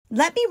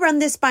Let me run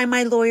this by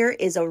my lawyer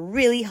is a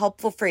really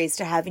helpful phrase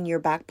to have in your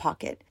back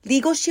pocket.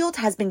 Legal Shield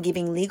has been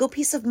giving legal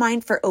peace of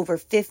mind for over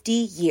 50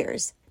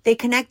 years. They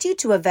connect you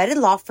to a vetted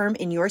law firm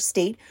in your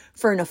state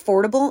for an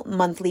affordable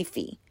monthly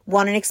fee.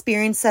 Want an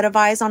experienced set of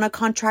eyes on a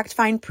contract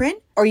fine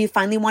print? Or you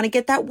finally want to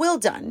get that will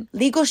done?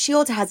 Legal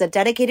Shield has a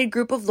dedicated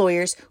group of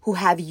lawyers who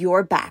have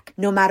your back,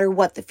 no matter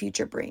what the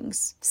future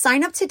brings.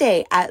 Sign up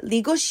today at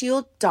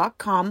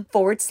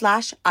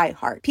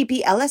LegalShield.com/iHeart.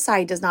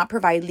 PPLSI does not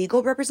provide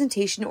legal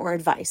representation or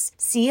advice.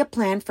 See a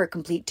plan for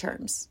complete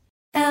terms.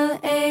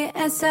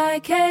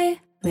 LASIK,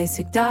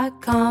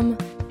 LASIK.com.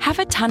 Have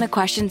a ton of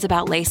questions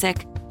about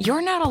LASIK?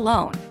 You're not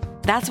alone.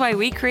 That's why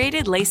we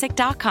created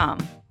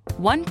LASIK.com.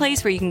 One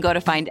place where you can go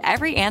to find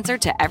every answer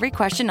to every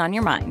question on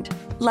your mind.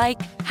 Like,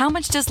 how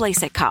much does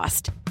LASIK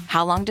cost?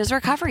 How long does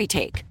recovery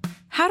take?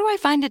 How do I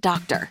find a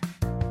doctor?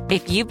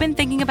 If you've been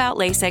thinking about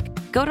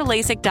LASIK, go to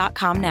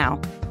LASIK.com now.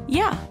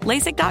 Yeah,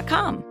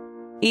 LASIK.com.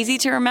 Easy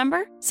to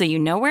remember, so you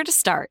know where to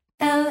start.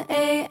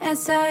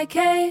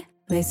 LASIK,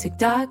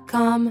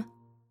 LASIK.com.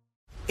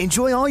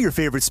 Enjoy all your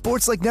favorite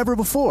sports like never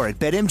before at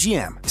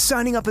BetMGM.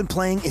 Signing up and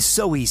playing is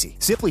so easy.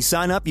 Simply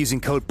sign up using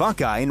code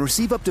Buckeye and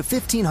receive up to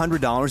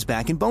 $1,500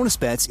 back in bonus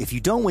bets if you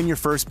don't win your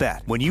first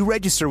bet. When you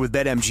register with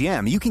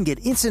BetMGM, you can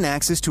get instant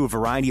access to a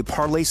variety of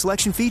parlay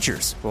selection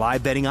features,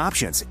 live betting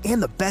options,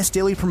 and the best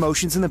daily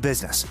promotions in the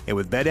business. And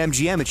with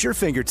BetMGM at your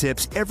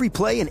fingertips, every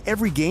play and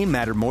every game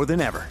matter more than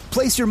ever.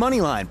 Place your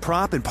moneyline,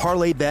 prop, and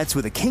parlay bets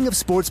with the king of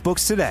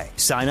sportsbooks today.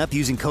 Sign up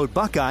using code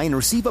Buckeye and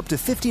receive up to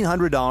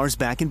 $1,500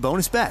 back in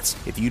bonus bets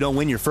if you don't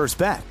win your first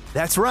bet.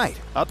 That's right,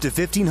 up to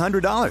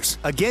 $1,500.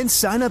 Again,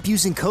 sign up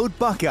using code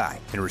Buckeye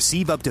and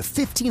receive up to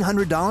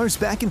 $1,500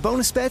 back in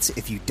bonus bets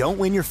if you don't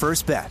win your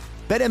first bet.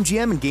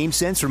 BetMGM and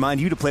GameSense remind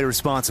you to play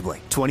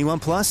responsibly. 21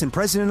 plus and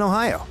present in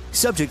Ohio.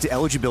 Subject to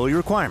eligibility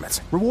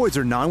requirements. Rewards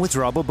are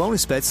non-withdrawable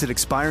bonus bets that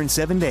expire in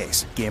 7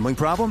 days. Gambling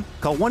problem?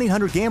 Call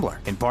 1-800-GAMBLER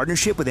in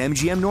partnership with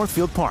MGM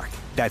Northfield Park.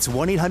 That's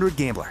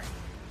 1-800-GAMBLER.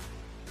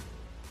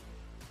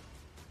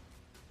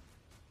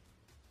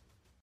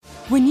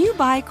 When you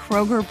buy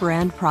Kroger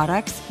brand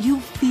products, you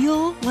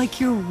feel like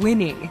you're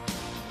winning.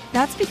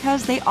 That's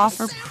because they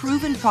offer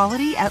proven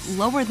quality at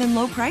lower than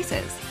low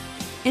prices.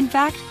 In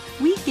fact,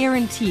 we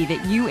guarantee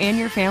that you and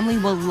your family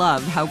will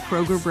love how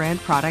Kroger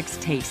brand products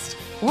taste,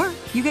 or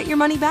you get your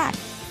money back.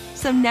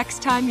 So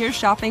next time you're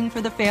shopping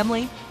for the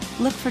family,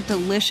 look for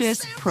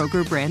delicious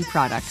Kroger brand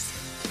products,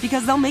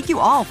 because they'll make you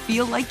all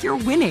feel like you're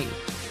winning.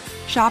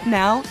 Shop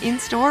now,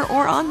 in-store,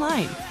 or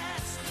online.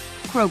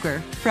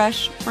 Kroger,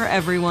 fresh for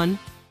everyone.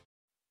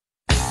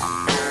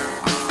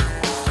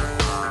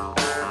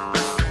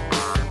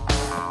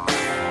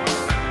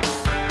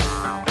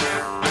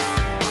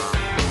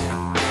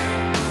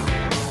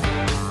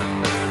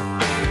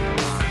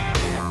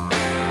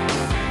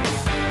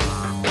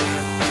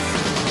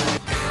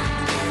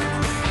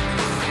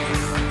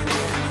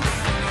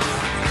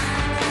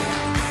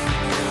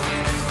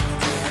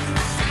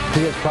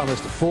 He has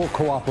promised full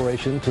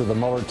cooperation to the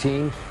Mueller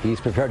team. He's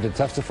prepared to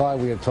testify,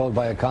 we are told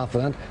by a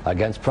confidant,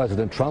 against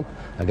President Trump,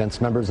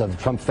 against members of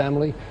the Trump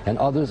family, and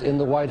others in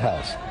the White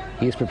House.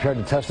 He is prepared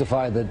to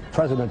testify that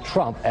President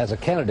Trump, as a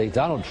candidate,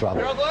 Donald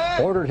Trump,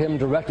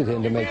 directed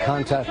him to make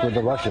contact with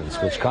the Russians,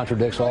 which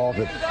contradicts all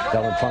that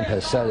Donald Trump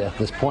has said at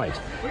this point.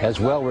 As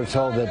well, we're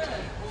told that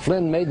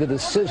Flynn made the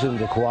decision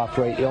to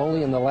cooperate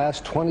only in the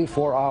last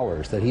 24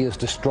 hours, that he is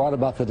distraught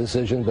about the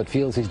decision but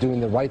feels he's doing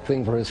the right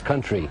thing for his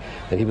country,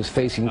 that he was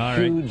facing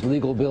huge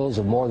legal bills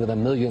of more than $1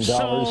 million.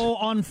 So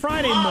on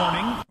Friday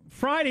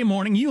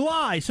morning, you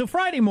lie. So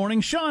Friday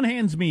morning, Sean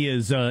hands me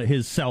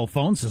his cell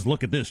phone, says,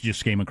 look at this,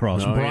 just came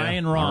across.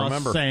 Brian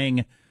Ross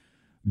saying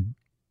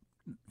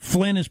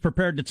Flynn is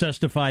prepared to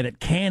testify that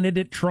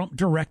candidate Trump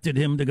directed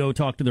him to go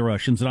talk to the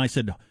Russians. And I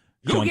said,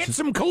 go get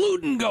some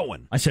colluding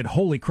going. I said,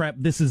 holy crap,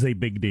 this is a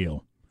big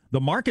deal.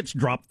 The markets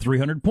dropped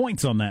 300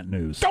 points on that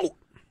news.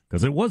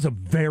 Because it was a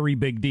very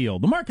big deal.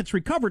 The markets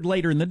recovered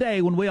later in the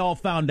day when we all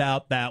found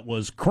out that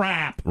was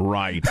crap.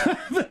 Right.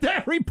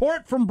 That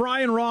report from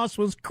Brian Ross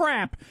was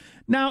crap.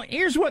 Now,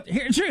 here's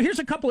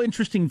a couple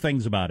interesting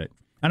things about it.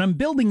 And I'm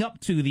building up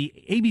to the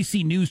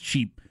ABC News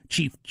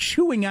chief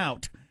chewing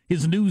out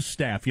his news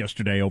staff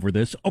yesterday over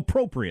this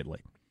appropriately.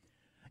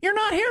 You're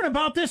not hearing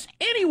about this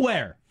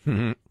anywhere.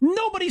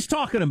 Nobody's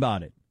talking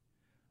about it.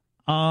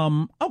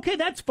 Okay,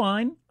 that's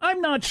fine.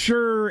 I'm not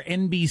sure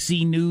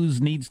NBC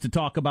News needs to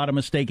talk about a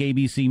mistake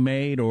ABC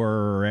made,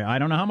 or I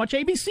don't know how much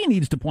ABC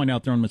needs to point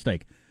out their own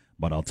mistake.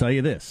 But I'll tell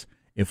you this.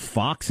 If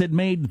Fox had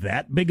made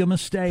that big a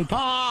mistake,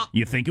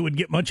 you think it would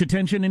get much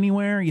attention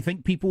anywhere? You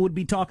think people would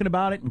be talking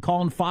about it and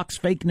calling Fox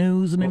fake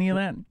news and any of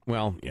that?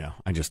 Well, yeah,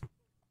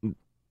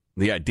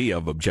 the idea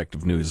of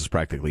objective news is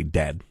practically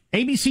dead.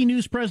 ABC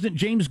News President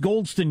James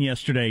Goldston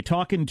yesterday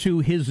talking to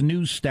his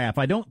news staff.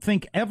 I don't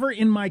think ever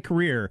in my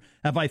career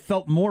have I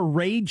felt more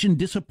rage and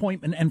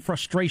disappointment and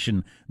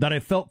frustration that I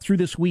felt through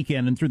this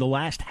weekend and through the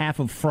last half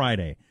of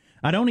Friday.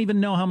 I don't even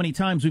know how many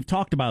times we've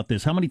talked about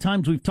this, how many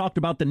times we've talked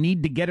about the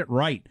need to get it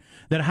right,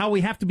 that how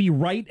we have to be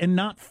right and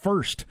not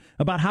first,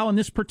 about how in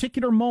this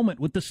particular moment,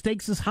 with the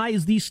stakes as high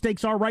as these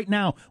stakes are right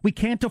now, we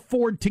can't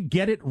afford to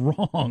get it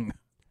wrong.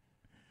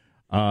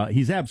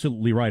 He's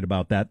absolutely right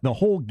about that. The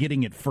whole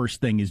getting it first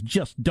thing is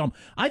just dumb.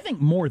 I think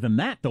more than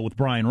that, though, with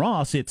Brian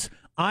Ross, it's,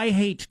 I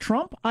hate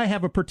Trump, I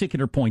have a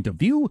particular point of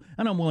view,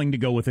 and I'm willing to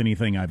go with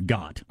anything I've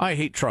got. I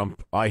hate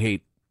Trump, I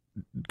hate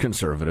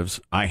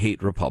conservatives, I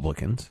hate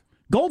Republicans.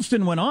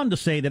 Goldston went on to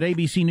say that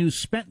ABC News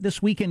spent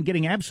this weekend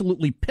getting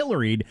absolutely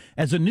pilloried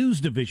as a news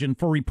division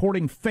for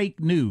reporting fake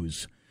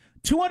news.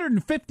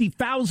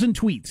 250,000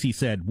 tweets, he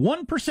said,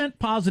 1%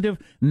 positive,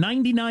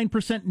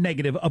 99%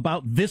 negative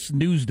about this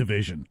news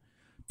division.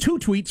 2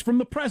 tweets from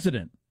the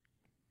president.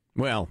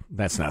 Well,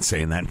 that's not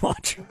saying that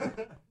much.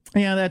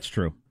 Yeah, that's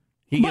true.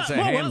 He gets a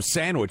ham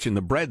sandwich and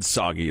the bread's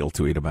soggy, he'll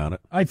tweet about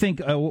it. I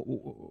think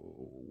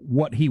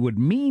what he would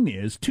mean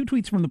is 2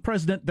 tweets from the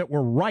president that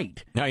were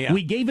right. Oh, yeah.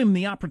 We gave him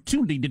the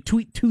opportunity to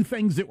tweet 2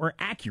 things that were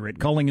accurate,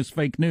 calling us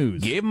fake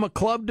news. Gave him a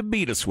club to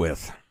beat us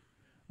with.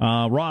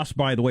 Ross,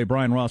 by the way,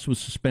 Brian Ross was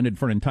suspended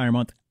for an entire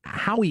month.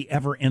 How he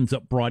ever ends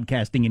up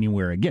broadcasting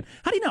anywhere again?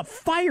 How do you not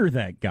fire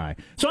that guy?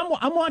 So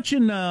I'm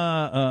watching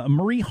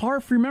Marie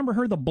Harf. Remember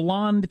her, the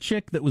blonde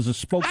chick that was a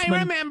spokesman? I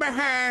remember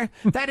her.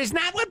 That is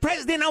not what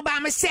President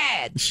Obama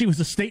said. She was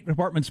a State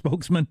Department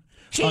spokesman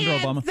under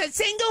Obama. The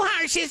single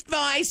harshest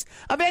voice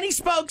of any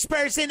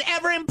spokesperson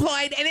ever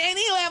employed at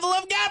any level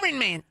of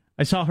government.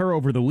 I saw her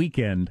over the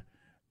weekend.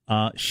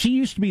 She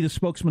used to be the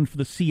spokesman for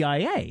the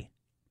CIA.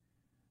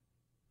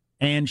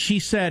 And she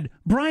said,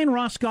 Brian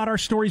Ross got our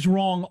stories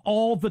wrong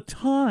all the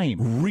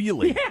time.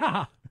 Really?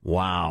 Yeah.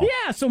 Wow.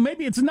 Yeah, so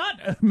maybe it's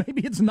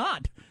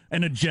not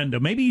an agenda.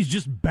 Maybe he's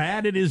just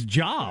bad at his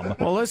job.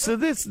 Well, this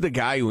is the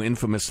guy who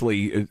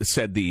infamously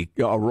said the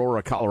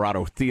Aurora,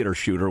 Colorado theater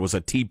shooter was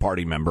a Tea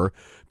Party member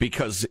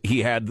because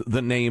he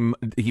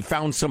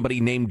found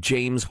somebody named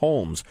James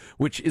Holmes,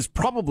 which is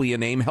probably a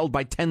name held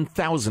by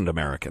 10,000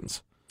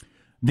 Americans.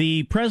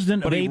 The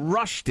president But he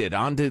rushed it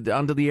onto the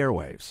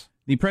airwaves.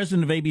 The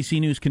president of ABC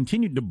News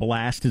continued to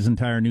blast his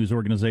entire news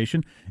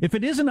organization. If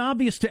it isn't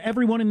obvious to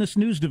everyone in this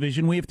news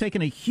division, we have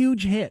taken a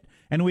huge hit,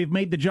 and we have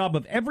made the job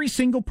of every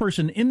single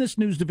person in this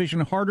news division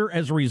harder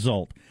as a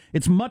result.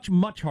 It's much,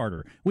 much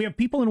harder. We have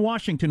people in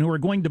Washington who are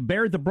going to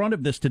bear the brunt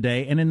of this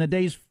today, and in the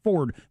days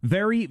forward,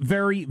 very,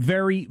 very,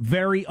 very,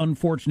 very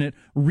unfortunate,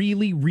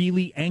 really,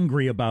 really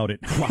angry about it.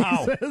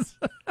 Wow.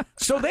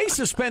 So they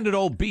suspended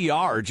old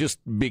BR just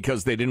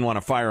because they didn't want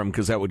to fire him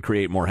because that would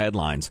create more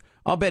headlines.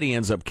 I'll bet he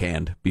ends up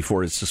canned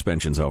before his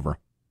suspension's over.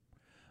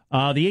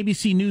 The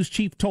ABC News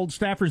chief told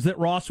staffers that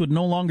Ross would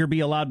no longer be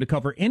allowed to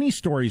cover any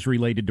stories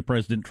related to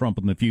President Trump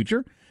in the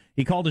future.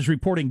 He called his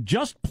reporting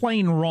just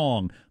plain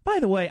wrong. By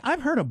the way,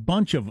 I've heard a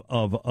bunch of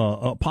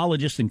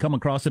apologists and come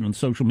across it on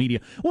social media.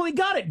 Well, he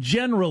got it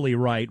generally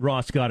right.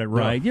 Ross got it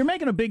right. You're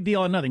making a big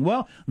deal out of nothing.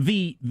 Well,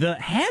 the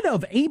head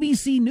of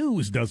ABC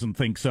News doesn't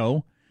think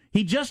so.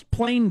 He just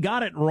plain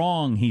got it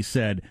wrong, he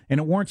said, and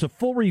it warrants a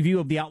full review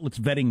of the outlet's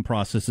vetting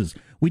processes.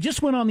 We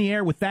just went on the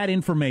air with that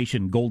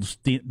information,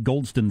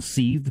 Goldston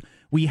seethed.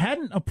 We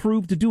hadn't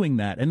approved of doing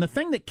that. And the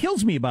thing that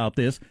kills me about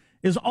this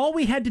is all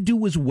we had to do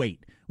was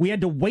wait. We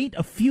had to wait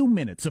a few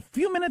minutes. A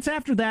few minutes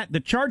after that,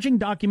 the charging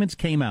documents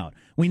came out.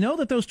 We know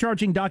that those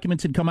charging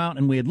documents had come out,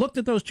 and we had looked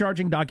at those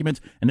charging documents,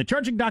 and the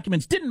charging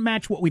documents didn't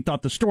match what we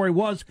thought the story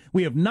was.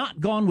 We have not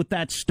gone with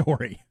that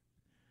story.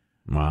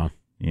 Wow.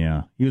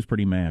 Yeah, he was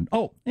pretty mad.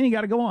 Oh, and he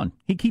got to go on.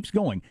 He keeps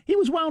going. He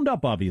was wound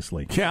up,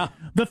 obviously. Yeah.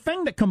 The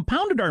thing that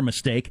compounded our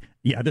mistake,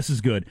 yeah, this is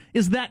good,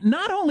 is that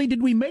not only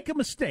did we make a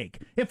mistake,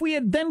 if we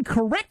had then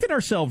corrected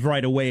ourselves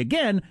right away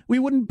again, we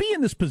wouldn't be in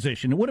this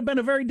position. It would have been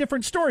a very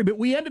different story, but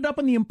we ended up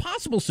in the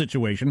impossible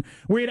situation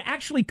where we had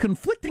actually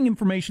conflicting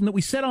information that we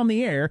said on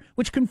the air,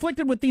 which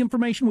conflicted with the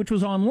information which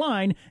was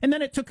online, and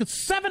then it took us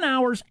 7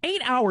 hours,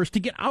 8 hours to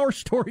get our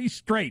story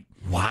straight.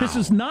 Wow. This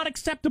is not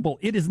acceptable.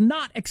 It is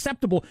not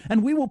acceptable,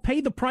 and we will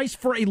pay the price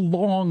for a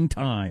long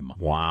time.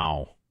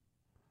 Wow.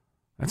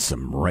 That's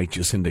some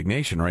righteous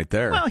indignation right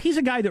there. Well, he's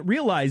a guy that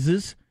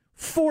realizes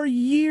for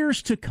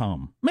years to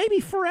come, maybe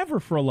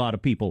forever for a lot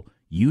of people,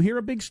 you hear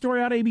a big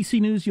story out of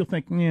ABC News, you'll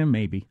think, yeah,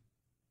 maybe.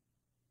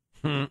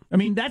 I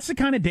mean, that's the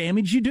kind of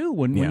damage you do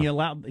when you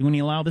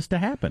allow this to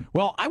happen.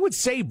 Well, I would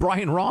say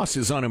Brian Ross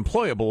is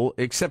unemployable,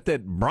 except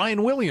that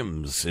Brian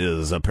Williams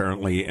is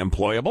apparently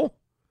employable.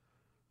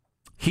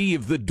 He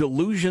of the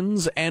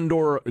delusions and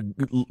or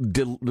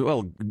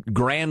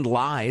grand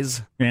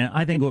lies. Yeah,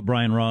 I think what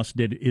Brian Ross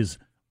did is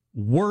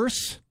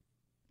worse,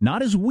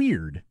 not as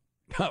weird,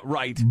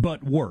 right,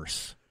 but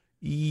worse.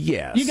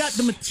 Yes. You got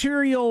the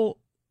material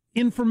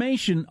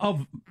information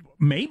of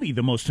maybe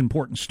the most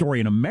important story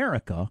in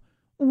America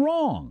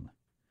wrong.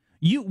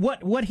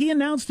 What he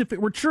announced, if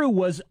it were true,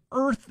 was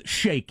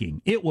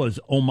earth-shaking. It was,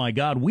 oh my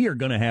God, we are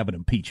going to have an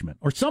impeachment,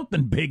 or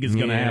something big is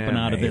going to happen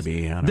out of this.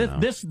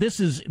 This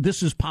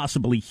is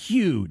possibly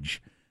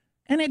huge,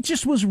 and it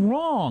just was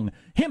wrong.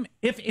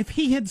 If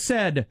he had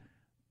said,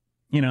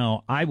 you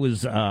know, I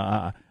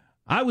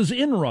I was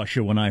in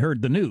Russia when I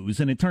heard the news,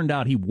 and it turned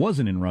out he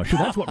wasn't in Russia.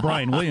 That's what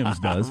Brian Williams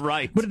does.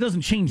 Right. But it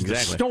doesn't change the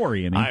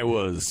story any. I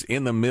was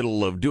in the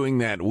middle of doing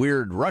that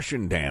weird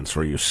Russian dance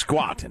where you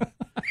squat and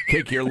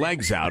kick your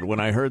legs out when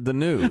I heard the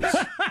news.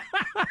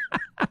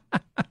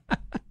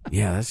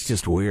 Yeah, that's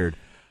just weird.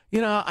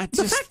 You know,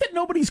 the fact that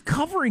nobody's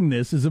covering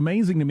this is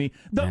amazing to me.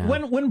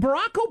 When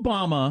Barack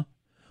Obama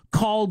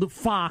called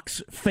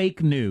Fox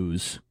fake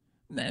news,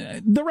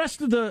 the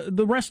rest of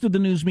the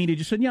news media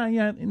just said,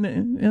 yeah,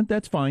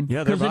 that's fine.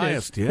 Yeah, they're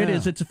biased. It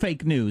is. It's a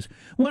fake news.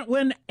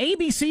 When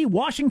ABC,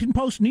 Washington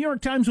Post, New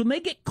York Times, when they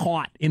get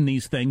caught in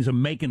these things of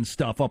making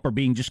stuff up or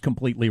being just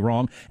completely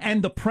wrong,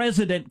 and the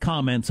president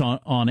comments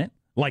on it,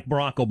 like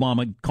Barack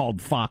Obama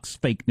called Fox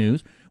fake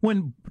news,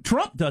 when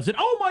Trump does it,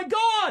 oh my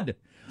God!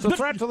 It's a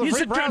threat to the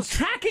free press.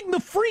 He's attacking the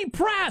free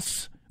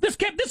press. This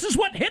is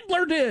what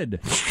Hitler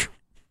did.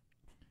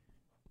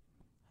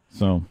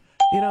 So,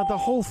 you know, the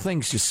whole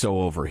thing's just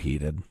so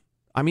overheated.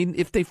 I mean,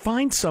 if they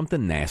find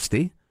something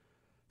nasty,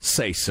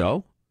 say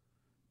so.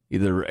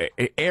 Either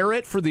air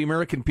it for the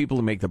American people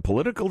to make the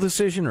political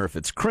decision, or if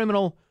it's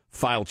criminal,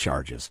 file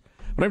charges.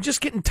 But I'm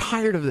just getting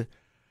tired of the.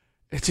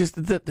 It's just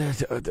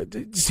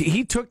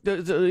he talked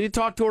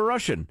to a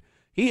Russian.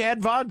 He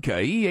had vodka.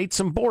 He ate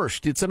some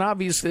borscht. It's an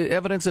obvious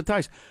evidence of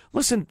ties.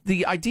 Listen,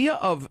 the idea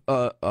of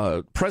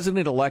a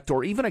president-elect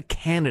or even a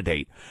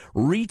candidate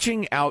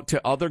reaching out to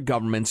other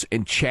governments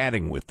and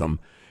chatting with them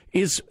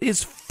is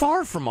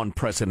far from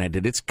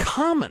unprecedented. It's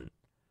common.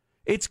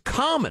 It's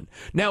common.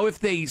 Now, if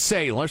they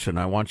say, listen,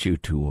 I want you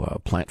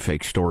to plant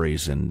fake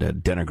stories and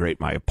denigrate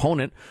my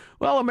opponent,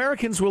 well,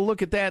 Americans will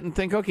look at that and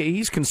think, okay,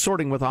 he's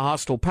consorting with a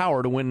hostile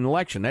power to win an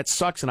election. That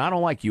sucks, and I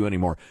don't like you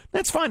anymore.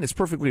 That's fine. It's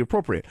perfectly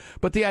appropriate.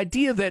 But the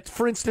idea that,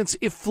 for instance,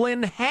 if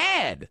Flynn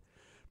had,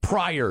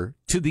 prior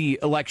to the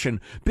election,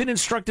 been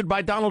instructed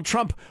by Donald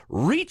Trump,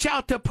 reach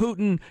out to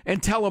Putin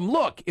and tell him,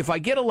 look, if I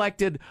get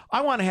elected,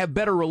 I want to have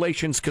better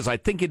relations because I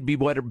think it'd be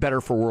better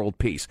for world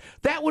peace.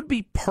 That would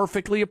be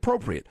perfectly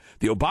appropriate.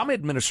 The Obama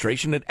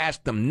administration had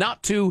asked them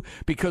not to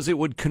because it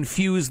would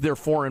confuse their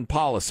foreign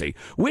policy,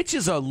 which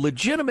is a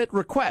legitimate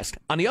request.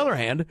 On the other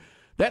hand,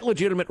 that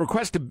legitimate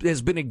request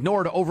has been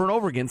ignored over and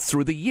over again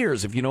through the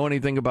years, if you know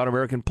anything about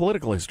American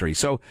political history.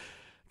 So,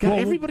 God,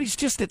 everybody's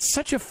just at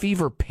such a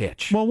fever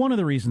pitch. Well, one of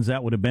the reasons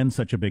that would have been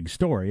such a big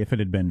story, if it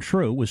had been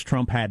true, was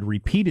Trump had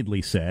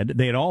repeatedly said,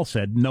 they had all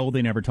said, no,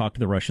 they never talked to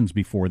the Russians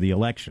before the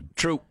election.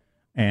 True.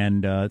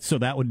 And so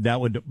that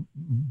would,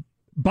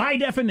 by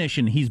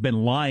definition, he's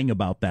been lying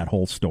about that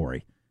whole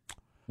story.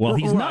 Well,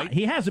 he's not.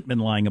 He hasn't been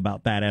lying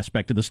about that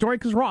aspect of the story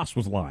because Ross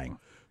was lying.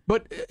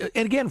 But,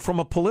 and again, from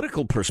a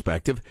political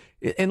perspective,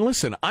 and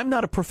listen, I'm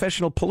not a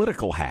professional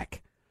political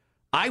hack.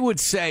 I would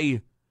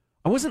say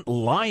I wasn't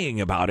lying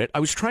about it.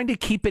 I was trying to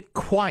keep it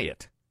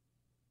quiet.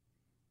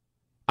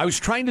 I was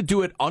trying to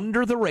do it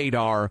under the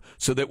radar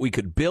so that we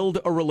could build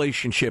a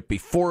relationship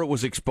before it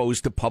was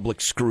exposed to public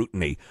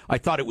scrutiny. I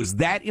thought it was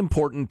that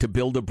important to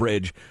build a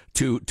bridge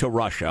to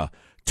Russia,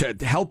 to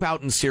help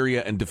out in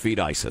Syria and defeat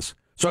ISIS.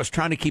 So I was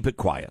trying to keep it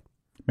quiet.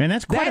 Man,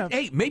 that's quite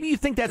Hey, maybe you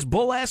think that's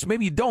bull ass,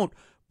 maybe you don't.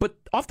 But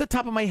off the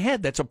top of my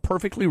head, that's a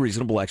perfectly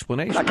reasonable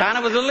explanation. I kind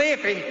of was a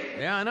leafy.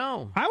 Yeah, I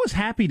know. I was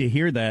happy to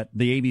hear that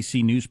the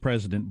ABC News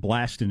president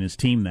blasting his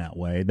team that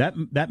way.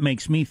 That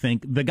makes me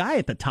think the guy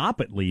at the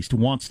top, at least,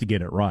 wants to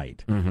get it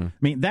right. Mm-hmm. I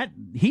mean,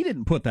 he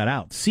didn't put that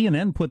out.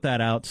 CNN put that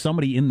out.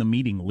 Somebody in the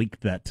meeting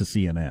leaked that to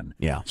CNN.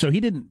 Yeah. So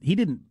he didn't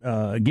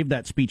give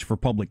that speech for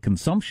public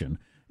consumption.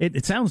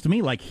 It sounds to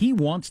me like he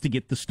wants to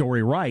get the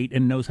story right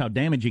and knows how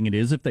damaging it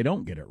is if they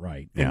don't get it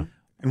right. Yeah.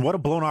 And what a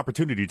blown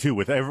opportunity, too,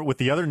 with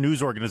the other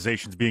news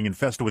organizations being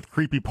infested with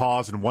creepy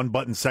paws and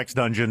one-button sex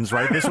dungeons,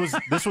 right?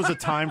 This was a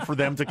time for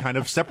them to kind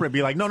of separate,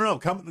 be like, no,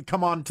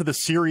 come on to the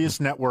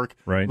Sirius network,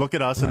 right. Look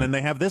at us, and then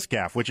they have this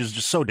gaffe, which is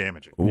just so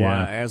damaging.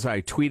 Yeah. As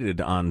I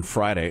tweeted on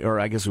Friday, or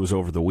I guess it was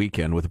over the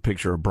weekend, with a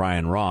picture of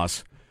Brian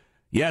Ross,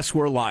 yes,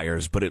 we're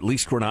liars, but at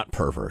least we're not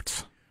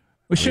perverts.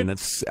 And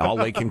that's all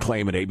they can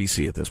claim at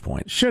ABC at this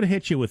point. Should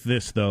hit you with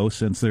this, though,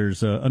 since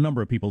there's a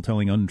number of people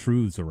telling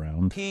untruths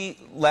around. He,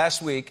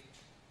 last week,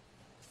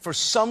 for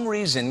some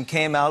reason,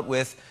 came out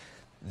with,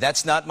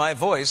 that's not my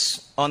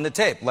voice on the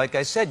tape. Like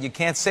I said, you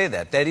can't say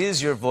that. That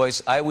is your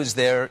voice. I was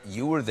there.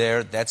 You were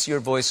there. That's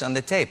your voice on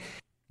the tape.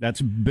 That's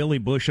Billy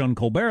Bush on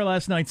Colbert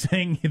last night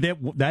saying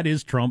that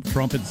is Trump.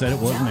 Trump had said it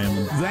wasn't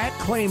him. That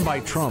claim by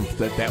Trump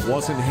that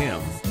wasn't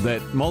him,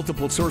 that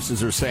multiple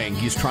sources are saying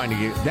he's trying to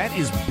get, that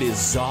is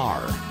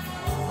bizarre.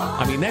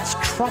 I mean, that's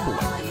troubling.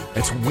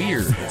 That's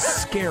weird. It's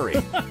scary.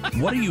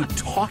 What are you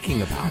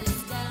talking about?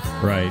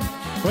 Right.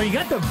 Well, you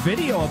got the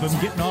video of him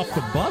getting off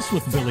the bus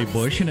with Billy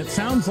Bush, and it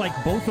sounds like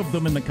both of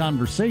them in the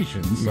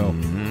conversation. So,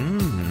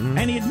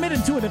 and he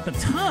admitted to it at the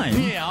time.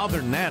 Yeah, other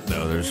than that,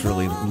 though, there's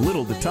really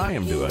little to tie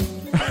him to it.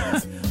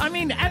 I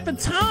mean, at the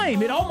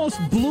time, it almost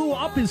blew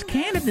up his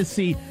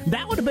candidacy.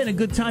 That would have been a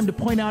good time to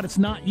point out it's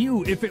not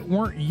you if it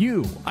weren't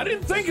you. I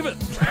didn't think of it.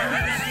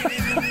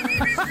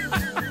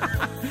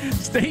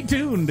 Stay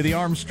tuned to the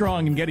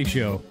Armstrong and Getty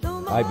Show.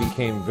 I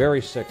became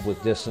very sick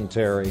with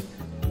dysentery.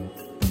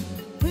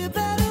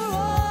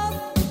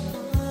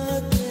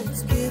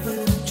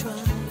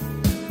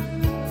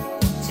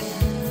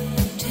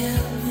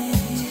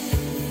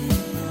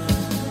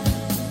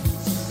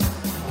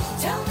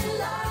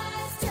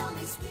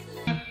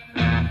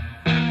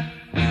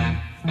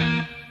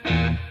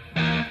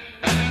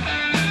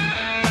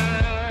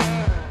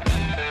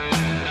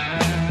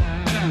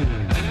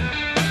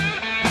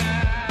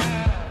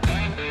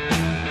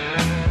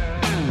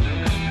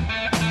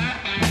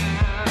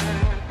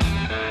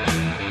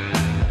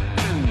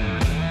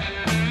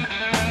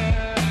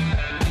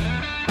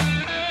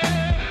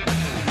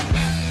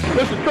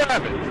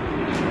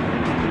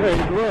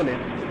 running.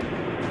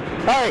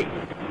 Hey,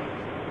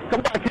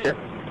 come back here.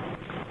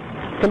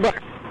 Come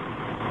back.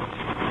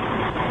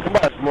 Come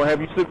back. I'm going to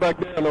have you sit back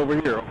down over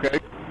here, okay?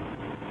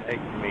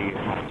 Take me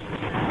home.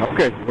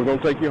 Okay, we're going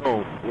to take you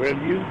home. Will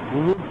you?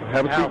 Mm-hmm.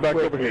 Have a seat back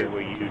over here.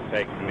 Will you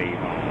take me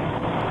home?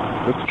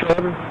 Mr.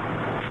 Travis,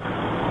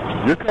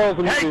 you're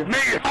causing Take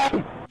me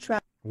home!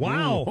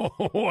 Wow.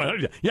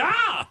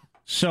 Yeah!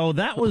 So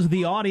that was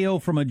the audio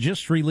from a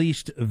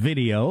just-released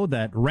video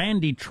that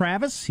Randy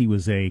Travis, he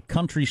was a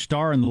country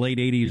star in the late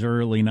 80s,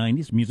 early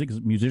 90s,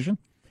 musician.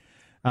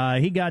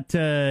 He got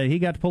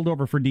pulled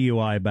over for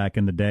DUI back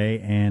in the day,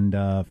 and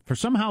for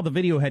somehow the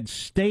video had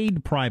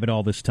stayed private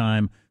all this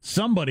time.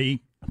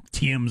 Somebody,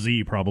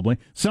 TMZ probably,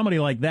 somebody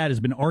like that has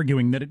been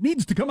arguing that it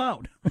needs to come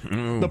out.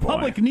 The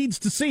public needs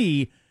to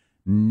see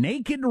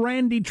naked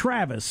Randy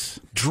Travis.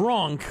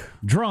 Drunk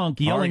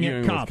Yelling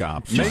at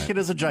cops. Naked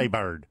as a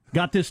jaybird.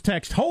 Got this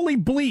text, holy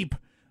bleep.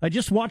 I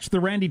just watched the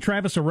Randy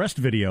Travis arrest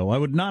video. I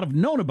would not have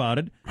known about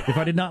it if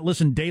I did not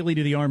listen daily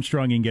to the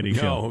Armstrong and Getty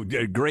show.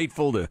 No,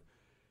 grateful to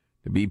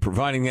be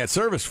providing that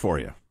service for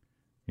you.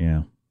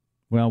 Yeah.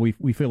 Well,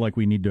 we feel like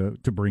we need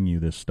to bring you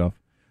this stuff.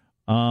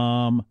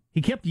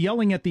 He kept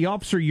yelling at the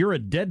officer, "You're a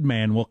dead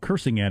man," while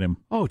cursing at him.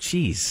 Oh,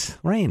 jeez.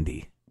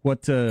 Randy.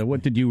 What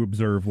did you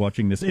observe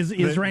watching this?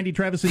 Is Randy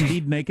Travis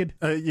indeed naked?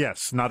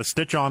 Yes, not a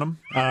stitch on him.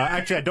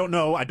 Actually, I don't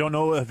know. I don't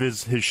know of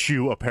his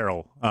shoe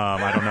apparel.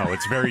 I don't know.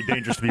 It's very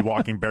dangerous to be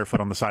walking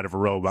barefoot on the side of a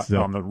road.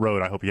 On the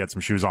road, I hope he had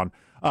some shoes on.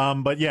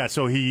 But yeah,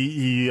 so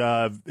he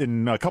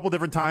in a couple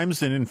different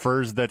times and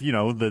infers that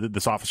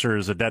this officer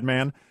is a dead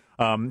man.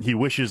 He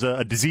wishes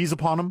a disease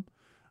upon him.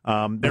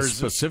 There's a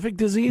specific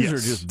disease, or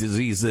just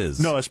diseases?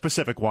 No, a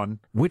specific one.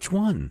 Which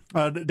one?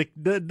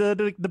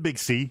 The big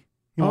C.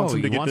 He wants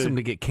him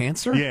to get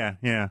cancer?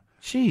 Yeah.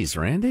 Jeez,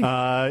 Randy.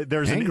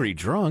 There's angry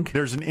drunk.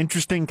 There's an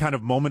interesting kind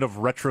of moment of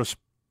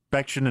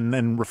retrospection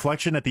and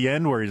reflection at the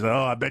end where he's like,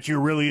 "Oh, I bet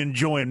you're really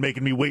enjoying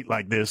making me wait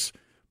like this."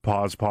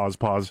 Pause.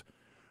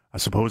 I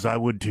suppose I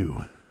would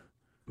too.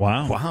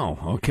 Wow.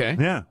 Okay.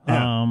 Yeah.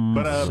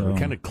 But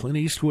kind of Clint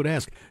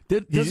Eastwood-esque.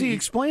 Does he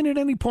explain at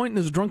any point in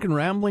his drunken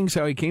ramblings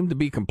how he came to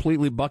be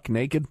completely buck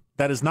naked?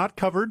 That is not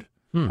covered.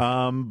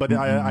 But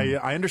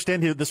I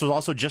understand this was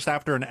also just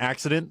after an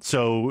accident,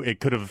 so it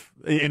could have,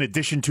 in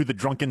addition to the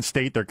drunken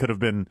state, there could have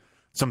been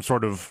some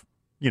sort of,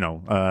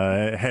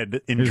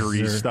 head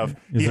injury stuff.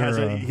 He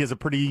has a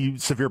pretty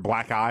severe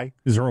black eye.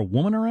 Is there a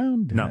woman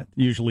around? No. That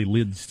usually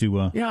leads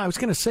to... Yeah, I was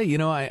going to say,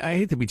 I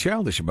hate to be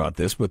childish about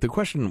this, but the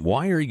question,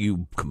 why are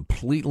you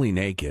completely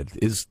naked,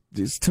 is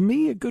to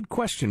me a good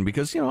question,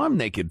 because, I'm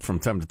naked from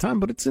time to time,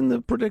 but it's in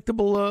the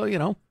predictable,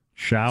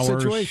 showers,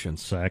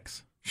 situations.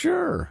 Sex.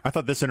 Sure. I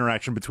thought this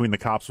interaction between the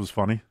cops was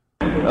funny.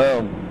 I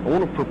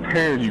want to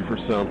prepare you for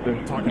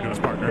something. Talking to his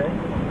partner.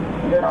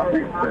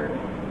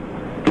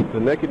 The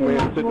naked man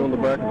sitting on the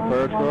back of the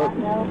fire truck.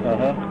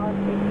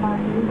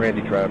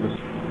 Randy Travis.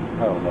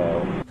 Oh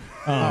no.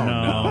 Oh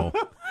no.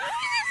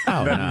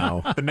 Oh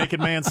no. The naked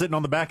man sitting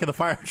on the back of the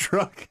fire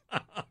truck.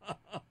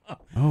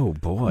 Oh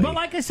boy. But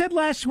like I said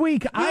last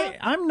week,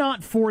 I'm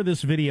not for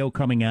this video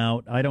coming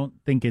out. I don't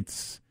think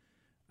it's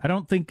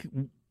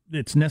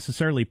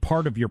necessarily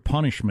part of your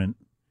punishment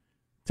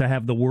to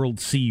have the world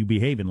see you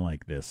behaving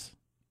like this.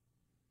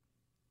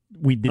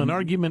 An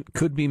argument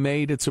could be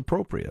made it's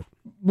appropriate.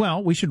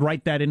 Well, we should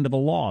write that into the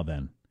law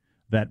then.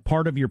 That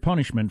part of your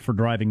punishment for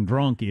driving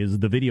drunk is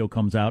the video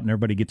comes out and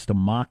everybody gets to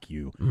mock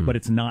you. But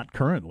it's not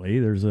currently.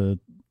 There's a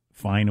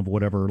fine of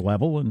whatever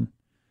level and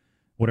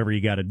whatever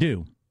you got to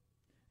do.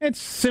 It's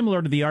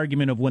similar to the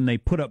argument of when they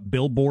put up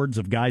billboards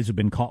of guys who've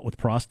been caught with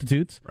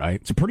prostitutes.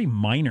 Right. It's a pretty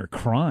minor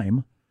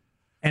crime.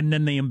 And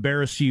then they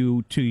embarrass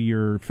you to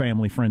your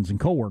family, friends, and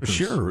coworkers.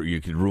 Sure, you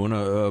could ruin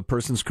a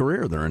person's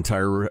career, their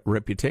entire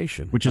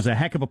reputation. Which is a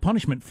heck of a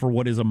punishment for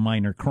what is a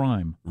minor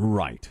crime.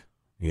 Right.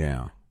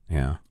 Yeah.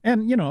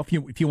 And, if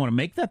you want to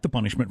make that the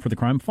punishment for the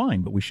crime,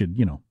 fine. But we should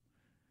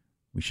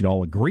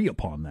all agree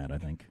upon that, I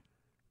think.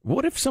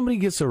 What if somebody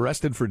gets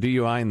arrested for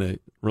DUI and they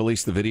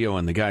release the video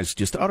and the guy's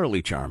just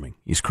utterly charming?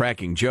 He's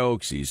cracking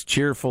jokes, he's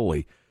cheerful,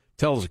 he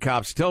tells the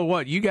cops, "Tell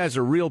what, you guys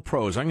are real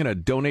pros. I'm going to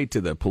donate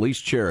to the police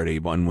charity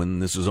when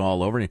this is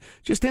all over." And he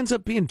just ends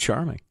up being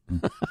charming.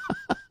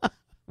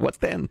 What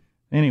then?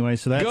 Anyway,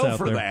 so that's out there. Go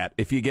for that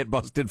if you get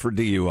busted for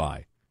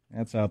DUI.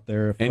 That's out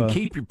there. And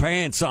keep your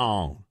pants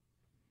on.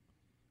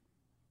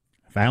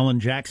 If Alan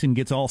Jackson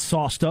gets all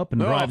sauced up and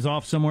drives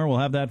off somewhere, we'll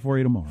have that for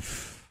you tomorrow.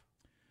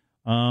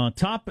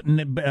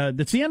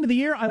 That's the end of the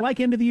year. I like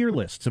end of the year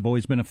lists. I've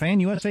always been a fan.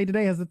 USA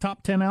Today has the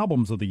top 10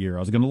 albums of the year. I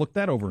was going to look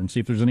that over and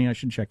see if there's any I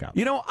should check out.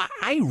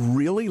 I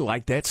really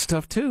like that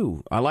stuff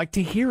too. I like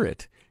to hear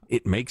it.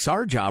 It makes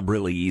our job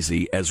really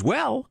easy as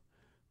well,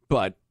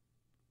 but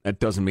that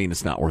doesn't mean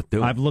it's not worth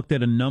doing. I've looked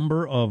at a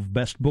number of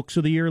best books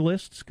of the year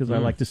lists because I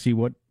like to see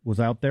what was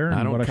out there.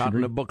 I don't what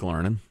cotton to book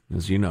learning,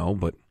 as you know,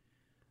 but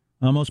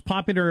most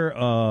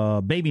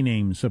popular baby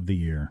names of the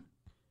year.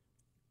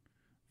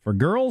 For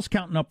girls,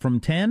 counting up from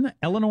 10,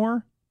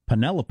 Eleanor,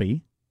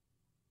 Penelope.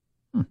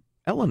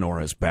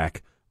 Eleanor is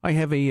back. I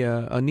have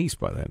a niece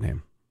by that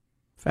name.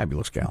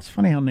 Fabulous gal. It's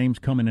funny how names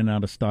come in and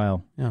out of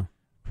style. Yeah.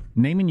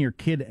 Naming your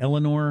kid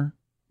Eleanor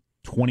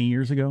 20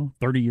 years ago,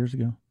 30 years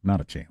ago, not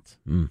a chance.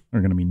 There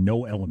are going to be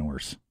no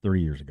Eleanors 30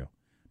 years ago.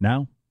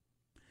 Now,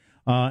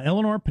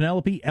 Eleanor,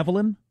 Penelope,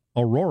 Evelyn,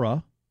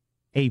 Aurora,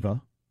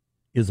 Ava,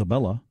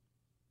 Isabella,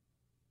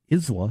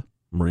 Isla.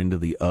 We're into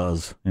the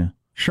us. Yeah.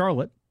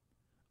 Charlotte,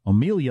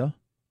 Amelia,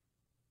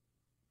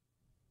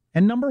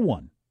 and number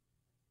 1,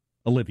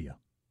 Olivia.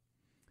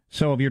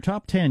 So of your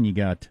top 10, you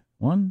got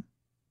 1,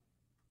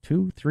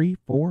 2, 3,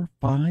 4,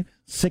 5,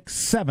 6,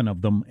 7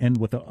 of them end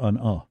with an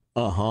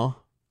Uh-huh.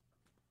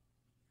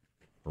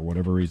 For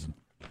whatever reason.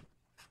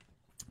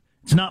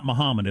 It's not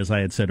Muhammad, as I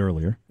had said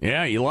earlier.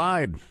 Yeah, you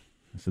lied.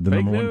 I said the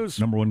Fake number news.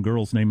 number one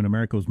girl's name in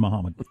America was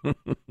Muhammad.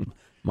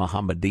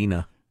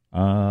 Mohammedina.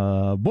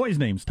 Boys'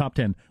 names, top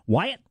 10.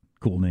 Wyatt,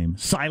 cool name.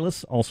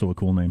 Silas, also a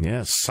cool name.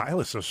 Yes.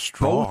 Silas is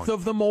strong. Both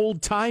of them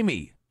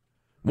old-timey.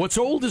 What's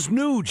old is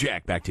new,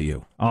 Jack. Back to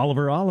you.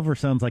 Oliver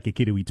sounds like a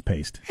kid who eats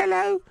paste.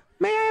 Hello.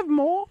 May I have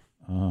more?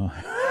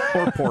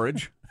 Or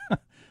porridge.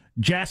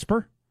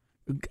 Jasper.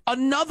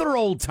 Another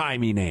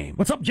old-timey name.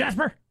 What's up,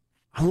 Jasper?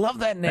 I love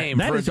that name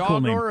That for a is a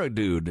cool dog name. or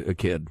a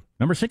kid.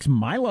 Number 6,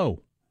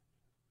 Milo.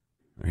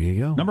 There you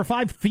go. Number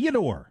 5,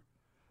 Theodore.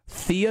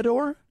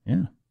 Theodore?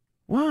 Yeah.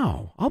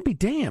 Wow. I'll be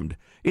damned.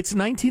 It's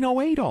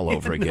 1908 all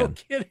over again.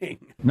 No kidding.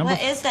 What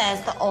is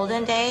this? The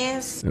olden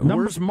days?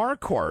 Where's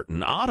Marquardt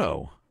and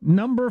Otto?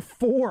 Number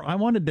 4, I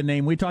wanted to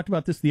name, we talked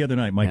about this the other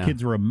night. My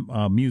kids were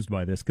amused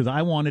by this because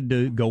I wanted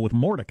to go with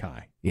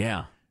Mordecai.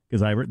 Yeah.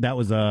 Because that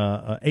was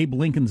Abe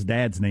Lincoln's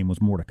dad's name was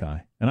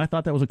Mordecai. And I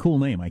thought that was a cool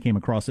name. I came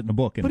across it in a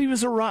book. And But he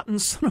was a rotten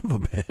son of a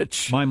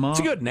bitch. My mom.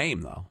 It's a good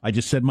name, though. I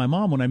just said my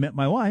mom when I met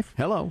my wife.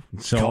 Hello.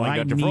 So calling I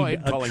Dr. need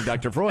Freud. a Calling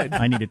Dr. Freud.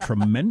 I need a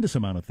tremendous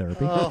amount of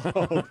therapy.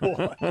 Oh,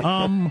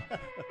 boy.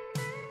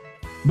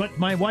 But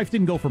my wife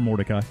didn't go for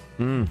Mordecai.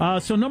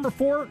 So number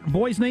 4,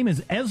 boy's name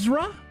is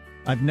Ezra.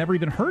 I've never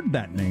even heard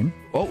that name.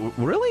 Oh,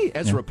 really?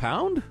 Ezra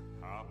Pound?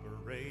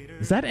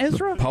 Is that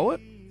Ezra? The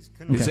poet?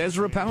 Is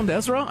Ezra Pound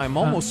Ezra? I'm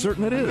almost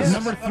certain it is.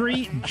 Number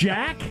 3,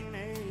 Jack.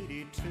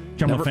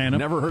 Which I'm a fan of.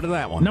 Never heard of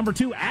that one. Number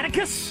 2,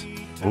 Atticus.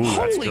 Ooh,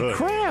 that's Holy good.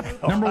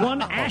 crap. Number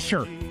 1,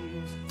 Asher.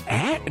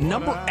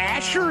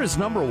 Asher is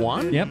number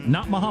 1? Yep,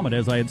 not Muhammad,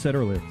 as I had said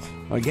earlier.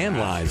 Again,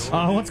 lies.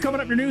 What's coming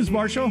up in your news,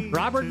 Marshall?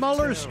 Robert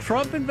Mueller's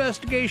Trump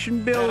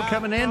investigation bill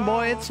coming in.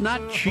 Boy, it's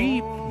not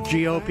cheap.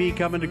 GOP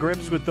coming to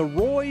grips with the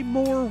Roy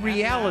Moore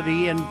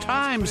reality and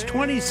Times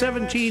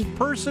 2017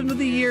 Person of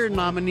the Year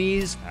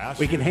nominees.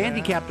 We can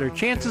handicap their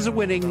chances of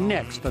winning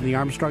next on the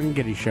Armstrong and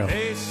Getty Show.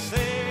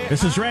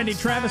 This is Randy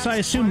Travis, I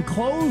assume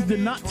clothed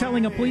and not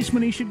telling a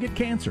policeman he should get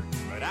cancer.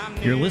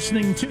 You're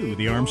listening to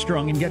the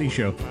Armstrong and Getty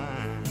Show.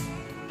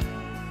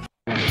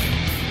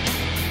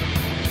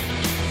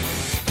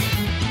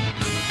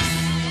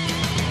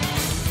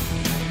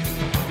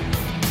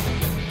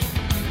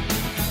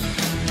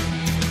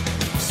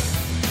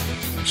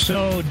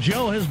 So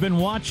Joe has been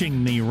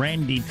watching the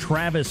Randy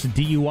Travis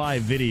DUI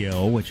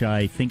video, which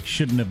I think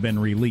shouldn't have been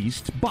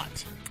released,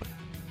 but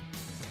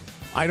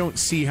I don't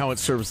see how it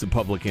serves the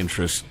public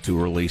interest to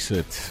release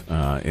it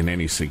in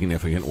any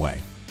significant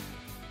way.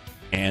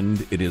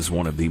 And it is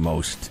one of the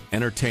most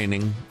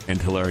entertaining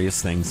and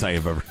hilarious things I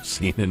have ever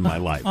seen in my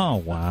life. Oh,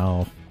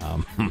 wow.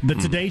 The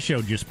Today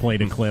Show just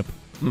played a clip.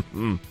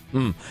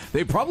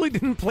 They probably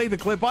didn't play the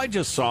clip I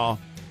just saw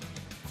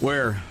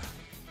where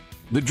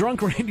the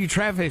drunk Randy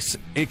Travis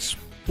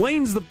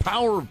explains the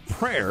power of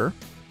prayer,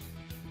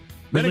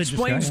 then Religious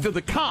explains guy, yeah. to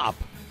the cop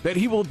that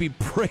he will be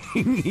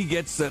praying he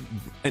gets an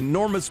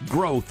enormous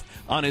growth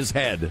on his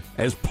head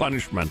as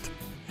punishment.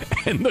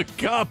 And the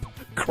cop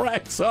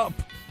cracks up,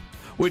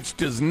 which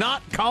does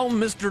not calm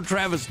Mr.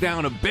 Travis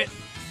down a bit.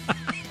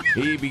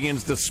 He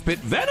begins to spit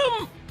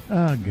venom.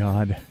 Oh,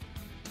 God.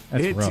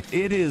 That's rough.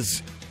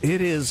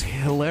 It is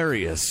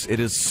hilarious. It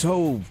is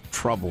so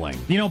troubling.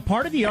 You know,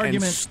 part of the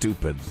argument, and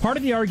stupid. Part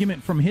of the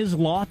argument from his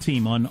law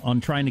team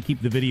on trying to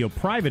keep the video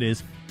private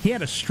is he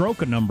had a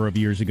stroke a number of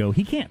years ago.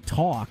 He can't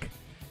talk,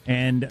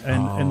 and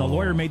the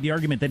lawyer made the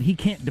argument that he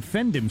can't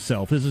defend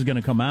himself. This is going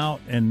to come out,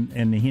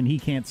 and he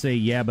can't say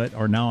yeah, but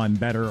or now I'm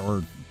better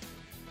or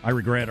I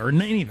regret or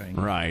anything.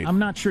 Right. I'm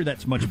not sure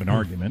that's much of an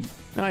argument.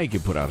 Now you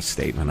could put out a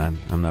statement.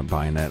 I'm not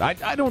buying that.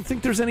 I don't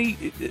think there's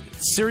any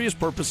serious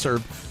purpose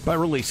served by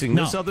releasing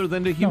this other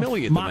than to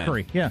humiliate the man.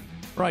 Mockery, yeah.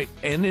 Right,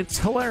 and it's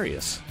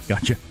hilarious.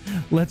 Gotcha.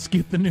 Let's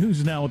get the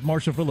news now with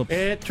Marshall Phillips.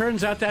 It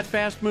turns out that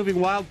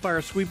fast-moving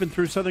wildfire sweeping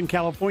through Southern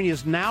California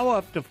is now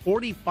up to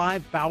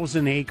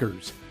 45,000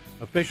 acres.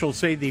 Officials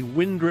say the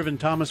wind-driven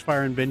Thomas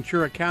Fire in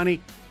Ventura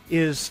County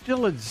is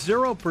still at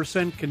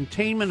 0%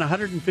 containment,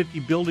 150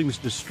 buildings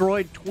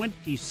destroyed,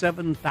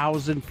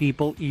 27,000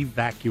 people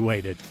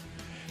evacuated.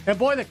 And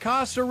boy, the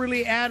costs are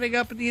really adding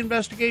up in the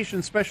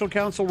investigation. Special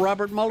counsel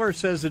Robert Mueller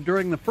says that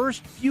during the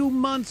first few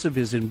months of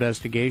his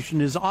investigation,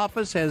 his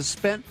office has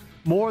spent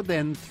more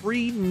than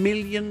 $3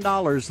 million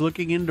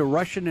looking into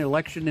Russian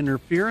election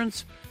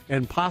interference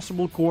and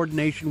possible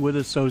coordination with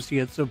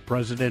associates of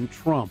President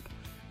Trump.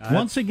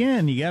 Once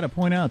again, you got to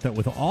point out that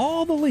with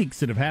all the leaks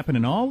that have happened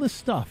and all this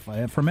stuff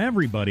from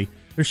everybody,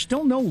 there's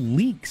still no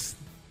leaks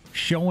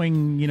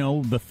showing,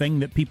 the thing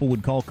that people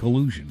would call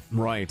collusion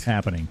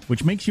happening,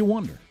 which makes you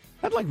wonder.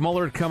 I'd like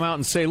Mueller to come out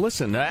and say,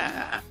 listen,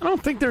 I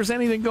don't think there's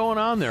anything going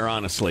on there,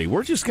 honestly.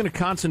 We're just going to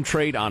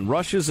concentrate on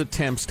Russia's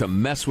attempts to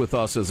mess with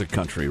us as a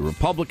country.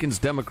 Republicans,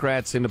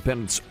 Democrats,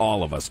 independents,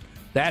 all of us.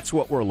 That's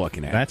what we're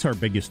looking at. That's our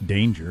biggest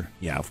danger.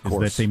 Yeah, of is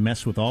course. that they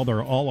mess with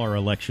all our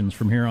elections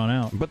from here on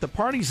out. But the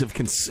parties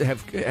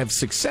have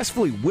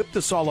successfully whipped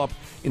us all up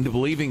into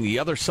believing the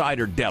other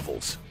side are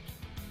devils.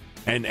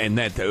 And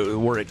that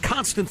we're at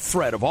constant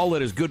threat of all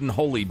that is good and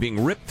holy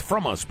being ripped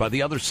from us by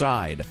the other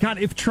side. God,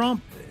 if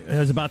Trump... I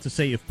was about to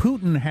say, if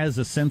Putin has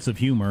a sense of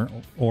humor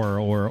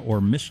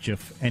or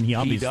mischief, and he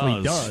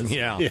obviously does,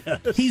 Yes.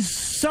 He's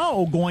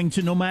so going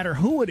to, no matter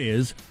who it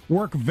is,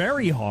 work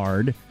very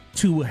hard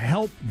to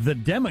help the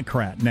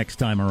Democrat next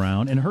time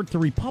around and hurt the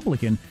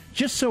Republican,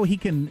 just so he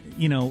can,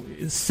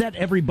 set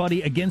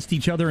everybody against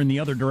each other in the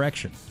other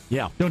direction.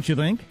 Yeah. Don't you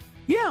think?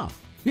 Yeah,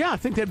 I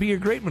think that'd be a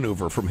great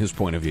maneuver from his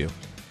point of view.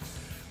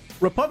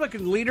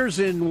 Republican leaders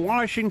in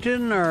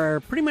Washington are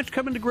pretty much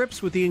coming to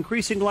grips with the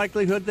increasing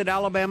likelihood that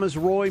Alabama's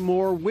Roy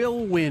Moore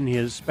will win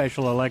his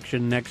special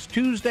election next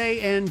Tuesday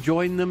and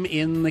join them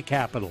in the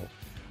Capitol.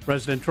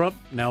 President Trump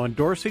now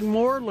endorsing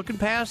Moore, looking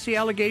past the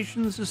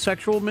allegations of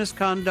sexual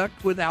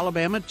misconduct with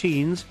Alabama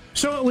teens.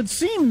 So it would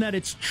seem that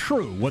it's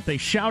true. What they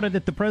shouted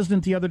at the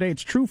president the other day,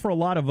 it's true for a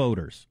lot of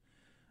voters.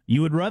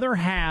 You would rather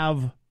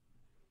have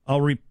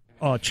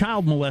a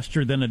child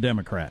molester than a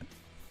Democrat.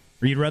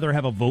 Or you'd rather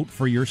have a vote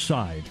for your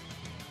side.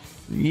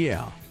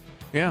 Yeah.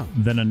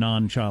 Than a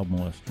non-child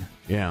molester.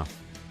 Yeah.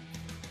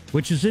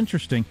 Which is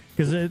interesting,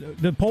 because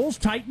the polls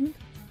tightened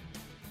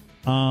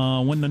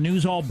when the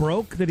news all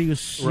broke that he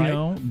was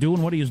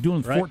doing what he was doing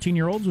with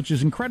 14-year-olds, which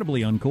is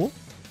incredibly uncool.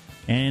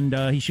 And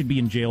he should be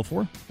in jail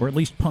for, or at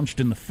least punched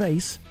in the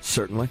face.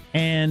 Certainly.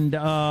 And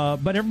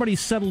but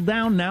everybody's settled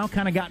down now,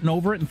 kind of gotten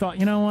over it, and thought,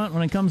 you know what,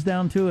 when it comes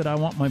down to it, I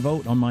want my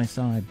vote on my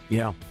side.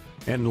 Yeah.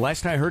 And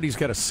last I heard, he's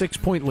got a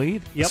 6-point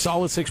lead. Yep. A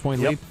solid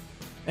 6-point lead.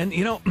 And,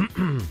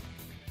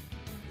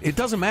 it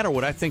doesn't matter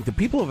what I think. The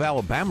people of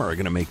Alabama are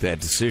going to make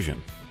that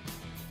decision.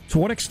 To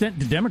what extent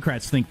do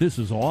Democrats think this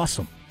is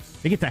awesome?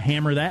 They get to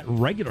hammer that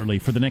regularly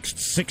for the next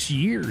 6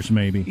 years,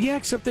 maybe. Yeah,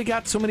 except they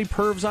got so many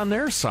pervs on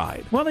their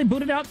side. Well, they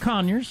booted out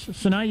Conyers,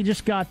 so now you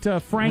just got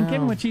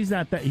Franken, which he's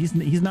not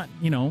he's not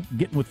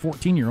getting with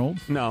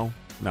 14-year-olds. No.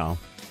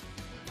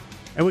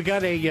 And we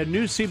got a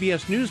new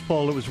CBS News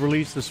poll that was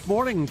released this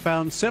morning,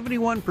 found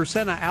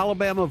 71% of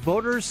Alabama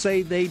voters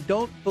say they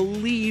don't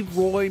believe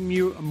Roy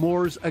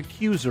Moore's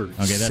accusers.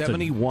 Okay, that's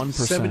 71%.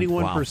 71%.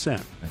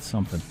 Wow. That's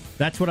something.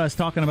 That's what I was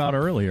talking about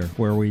earlier,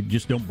 where we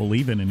just don't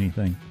believe in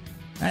anything.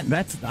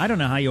 That's I don't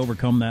know how you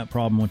overcome that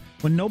problem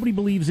when nobody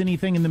believes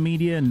anything in the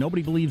media and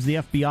nobody believes the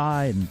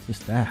FBI and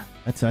just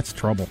that's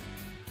trouble.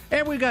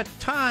 And we got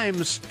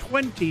Time's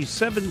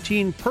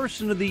 2017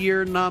 Person of the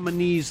Year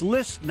nominees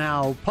list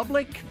now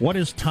public. What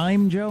is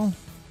Time, Joe?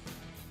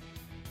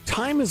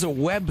 Time is a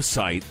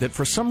website that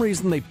for some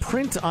reason they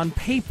print on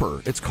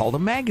paper. It's called a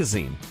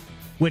magazine.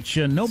 Which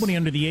nobody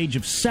under the age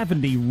of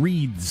 70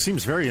 reads.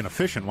 Seems very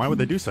inefficient. Why would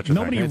they do such a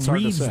Nobody thing? It's hard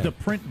to reads say. the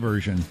print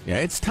version. Yeah,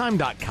 it's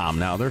time.com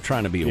now. They're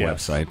trying to be a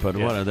website, but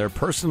what are their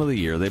Person of the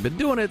Year? They've been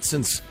doing it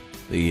since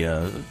the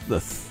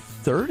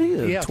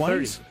 30s,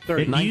 20s,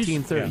 30.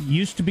 1930s. It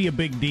used to be a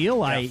big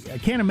deal. I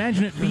can't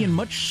imagine it being a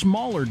much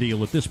smaller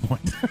deal at this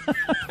point.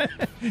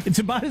 It's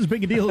about as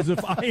big a deal as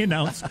if I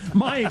announce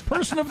my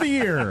Person of the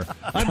Year.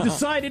 I've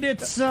decided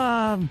it's...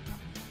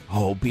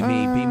 Oh, be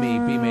me.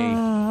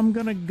 I'm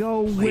going to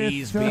go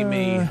Please with... be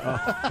me.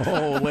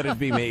 Oh, let it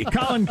be me.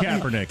 Colin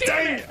Kaepernick.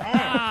 Dang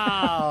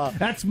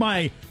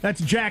it!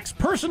 That's Jack's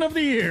Person of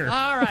the Year.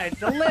 All right,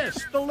 the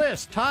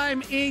list.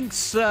 Time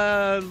Inc.'s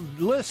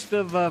list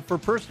of for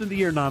Person of the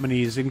Year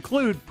nominees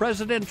include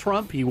President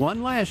Trump. He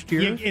won last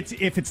year.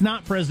 If it's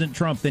not President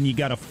Trump, then you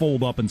got to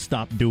fold up and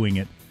stop doing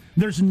it.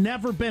 There's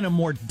never been a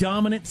more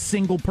dominant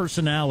single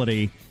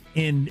personality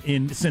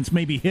in since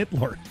maybe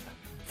Hitler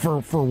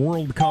for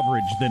world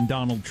coverage than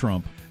Donald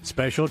Trump.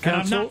 Special And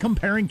counsel. I'm not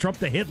comparing Trump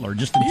to Hitler.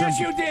 Just in terms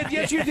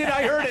Yes, you did.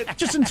 I heard it.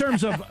 Just in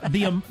terms of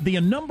the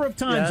number of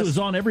times Yes. it was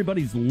on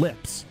everybody's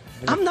lips.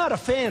 I'm not a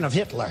fan of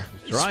Hitler.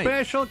 Right.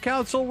 Special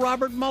counsel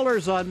Robert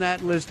Mueller's on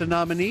that list of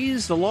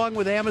nominees, along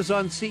with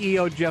Amazon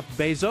CEO Jeff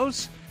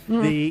Bezos.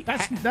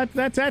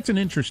 That's an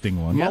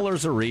interesting one.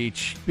 Mueller's a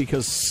reach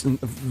because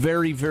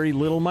very, very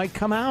little might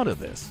come out of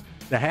this.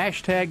 The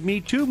hashtag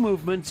 #MeToo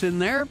movement's in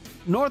there.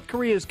 North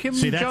Korea's Kim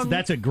See, Jong.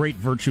 that's a great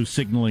virtue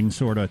signaling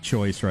sort of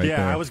choice right there.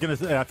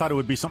 Yeah, I thought it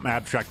would be something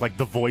abstract like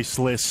the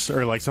voiceless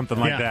or like something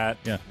like that.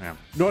 Yeah.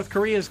 North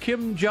Korea's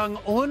Kim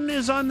Jong-un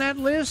is on that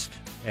list.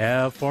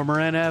 Former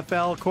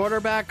NFL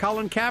quarterback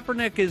Colin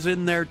Kaepernick is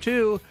in there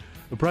too.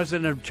 The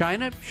president of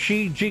China,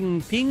 Xi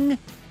Jinping.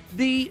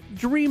 The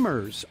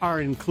Dreamers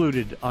are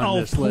included on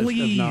this list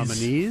of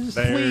nominees.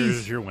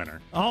 There's your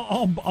winner.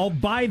 I'll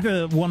buy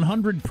the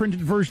 100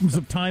 printed versions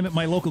of Time at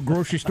my local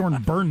grocery store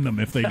and burn them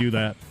if they do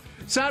that.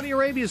 Saudi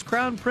Arabia's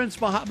Crown Prince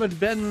Mohammed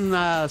bin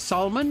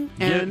Salman.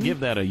 And Give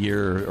that a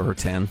year or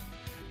 10.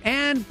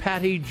 And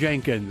Patty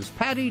Jenkins.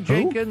 Patty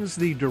Jenkins,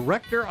 the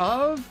director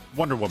of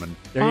Wonder Woman.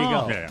 There you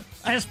go. Yeah.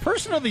 As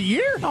Person of the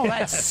Year? Oh,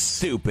 that's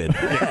stupid.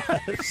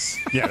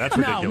 Yeah, that's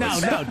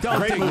ridiculous. No, don't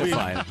great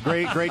dignify it.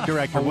 Great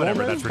director,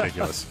 whatever. That's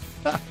ridiculous.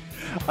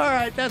 All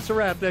right, that's a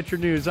wrap. That's your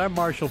news. I'm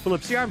Marshall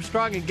Phillips, the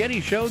Armstrong and Getty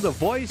Show, the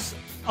voice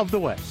of the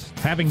West.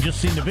 Having just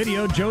seen the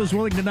video, Joe's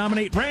willing to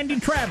nominate Randy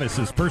Travis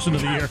as Person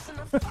of the Year.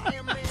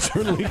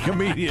 Certainly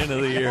Comedian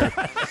of the Year.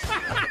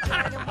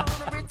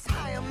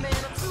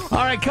 All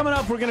right, coming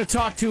up, we're going to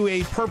talk to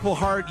a Purple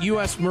Heart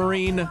U.S.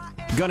 Marine,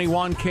 Gunny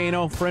Juan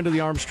Cano, friend of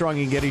the Armstrong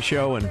and Getty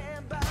Show, and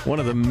one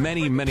of the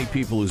many, many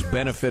people who's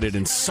benefited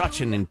in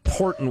such an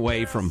important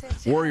way from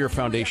Warrior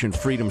Foundation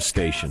Freedom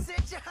Station.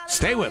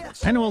 Stay with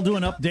us. And we'll do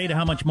an update of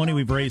how much money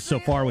we've raised so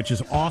far, which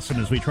is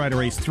awesome as we try to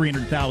raise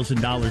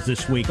 $300,000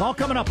 this week. All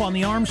coming up on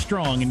the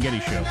Armstrong and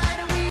Getty Show.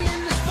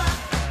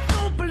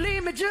 Don't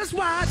believe me, just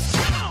watch.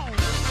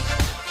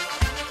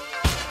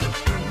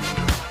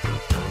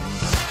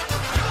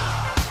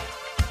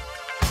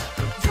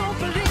 Don't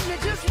believe me,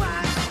 just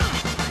watch.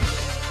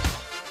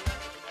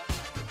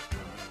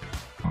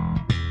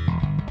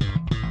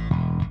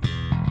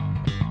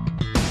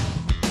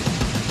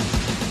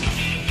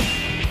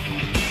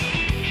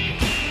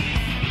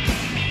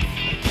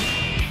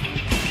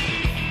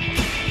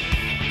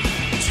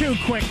 Two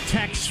quick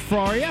texts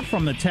for you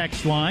from the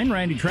text line.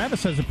 Randy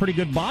Travis has a pretty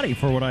good body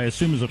for what I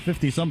assume is a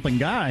 50-something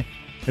guy.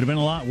 It'd have been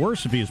a lot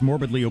worse if he was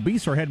morbidly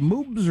obese or had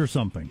moobs or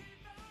something.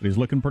 But he's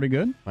looking pretty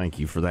good. Thank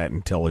you for that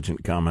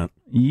intelligent comment.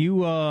 You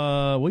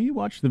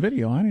watched the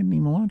video. I didn't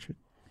even watch it.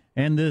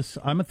 And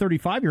I'm a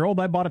 35-year-old.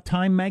 I bought a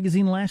Time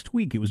magazine last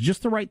week. It was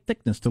just the right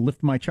thickness to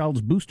lift my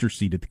child's booster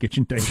seat at the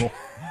kitchen table.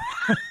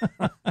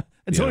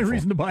 That's the only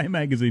reason to buy a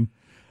magazine.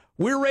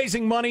 We're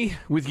raising money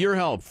with your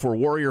help for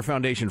Warrior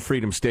Foundation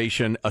Freedom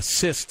Station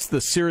assists the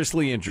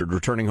seriously injured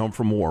returning home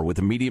from war with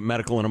immediate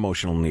medical and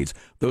emotional needs.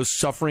 Those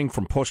suffering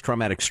from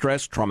post-traumatic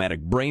stress, traumatic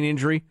brain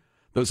injury,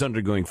 those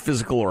undergoing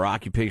physical or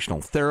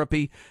occupational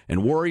therapy,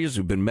 and warriors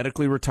who've been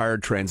medically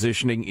retired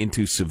transitioning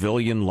into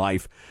civilian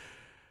life.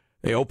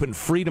 They opened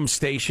Freedom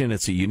Station.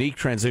 It's a unique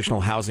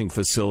transitional housing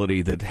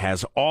facility that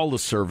has all the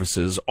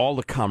services, all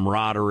the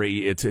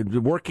camaraderie. It's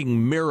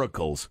working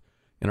miracles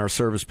in our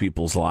service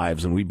people's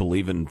lives, and we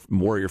believe in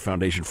Warrior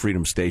Foundation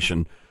Freedom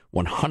Station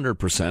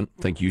 100%.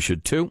 Think you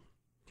should too.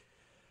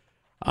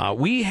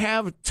 We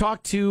have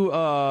talked to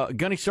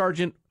Gunny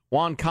Sergeant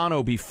Juan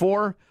Cano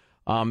before.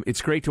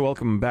 It's great to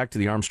welcome him back to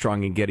the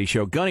Armstrong and Getty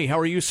Show. Gunny, how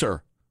are you,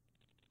 sir?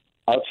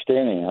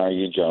 Outstanding. How are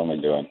you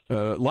gentlemen doing?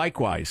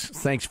 Likewise.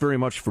 Thanks very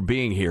much for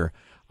being here.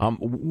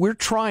 We're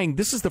trying,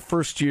 this is the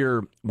first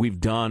year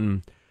we've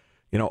done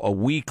a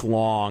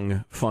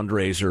week-long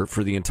fundraiser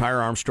for the entire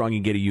Armstrong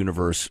and Getty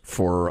universe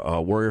for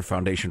Warrior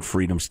Foundation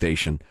Freedom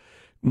Station.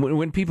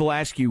 When people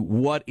ask you,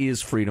 what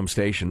is Freedom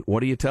Station,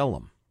 what do you tell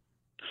them?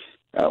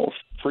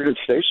 Freedom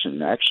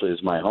Station actually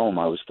is my home.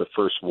 I was the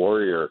first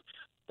warrior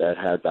that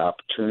had the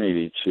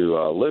opportunity to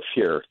live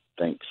here,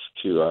 thanks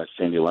to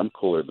Sandy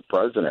Lemcooler, the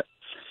president.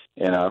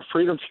 And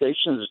Freedom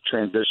Station is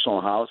transitional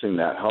housing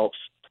that helps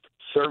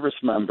service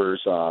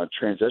members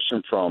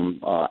transition from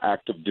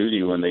active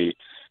duty when they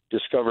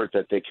discovered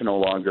that they can no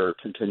longer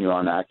continue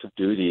on active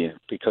duty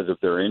because of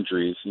their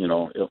injuries,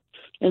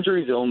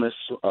 injuries, illness,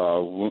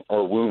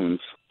 or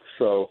wounds.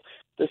 So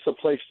this is a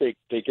place they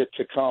get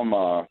to come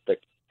that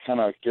kind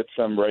of gets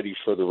them ready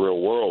for the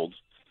real world.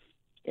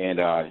 And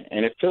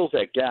it fills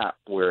that gap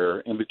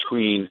where in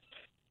between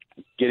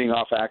getting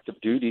off active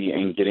duty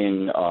and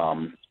getting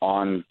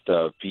on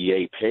the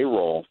VA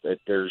payroll, that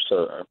there's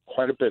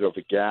quite a bit of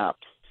a gap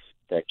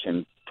that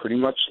can pretty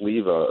much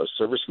leave a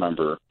service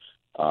member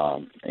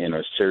in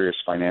a serious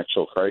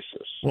financial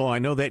crisis. Well, I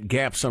know that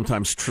gap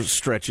sometimes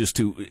stretches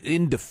to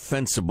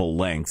indefensible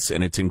lengths,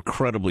 and it's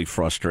incredibly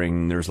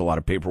frustrating. There's a lot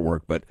of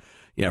paperwork, but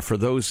yeah, for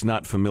those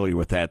not familiar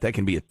with that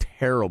can be a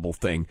terrible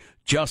thing,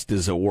 just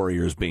as a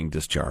warrior is being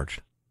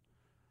discharged.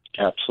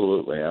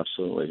 Absolutely.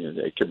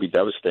 It can be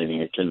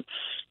devastating. It can,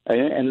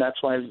 and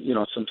that's why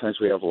sometimes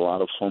we have a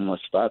lot of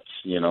homeless vets.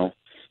 We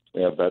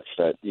have vets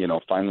that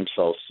find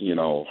themselves.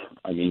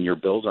 Your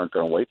bills aren't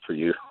going to wait for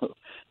you.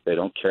 They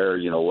don't care,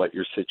 what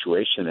your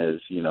situation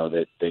is,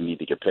 that they need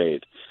to get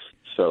paid.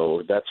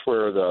 So that's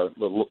where the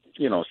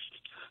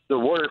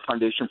Warrior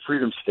Foundation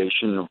Freedom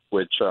Station,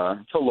 which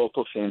it's a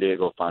local San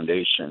Diego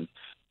foundation,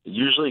 it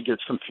usually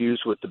gets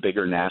confused with the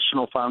bigger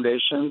national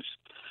foundations,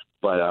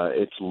 but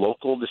it's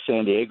local to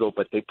San Diego,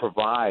 but they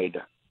provide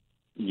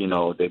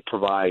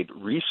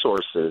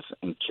resources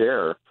and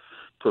care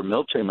for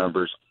military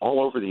members all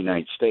over the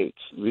United States.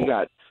 We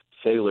got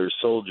sailors,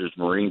 soldiers,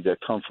 Marines that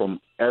come from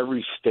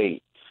every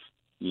state,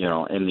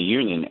 in the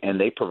Union, and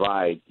they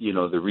provide,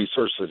 the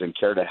resources and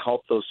care to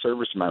help those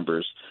service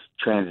members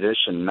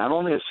transition, not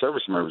only as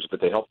service members,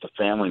 but they help the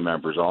family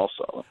members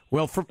also.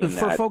 Well, for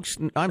folks,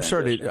 I'm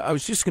sorry, I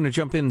was just going to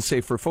jump in and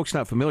say, for folks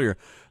not familiar,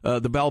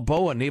 the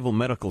Balboa Naval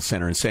Medical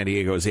Center in San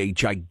Diego is a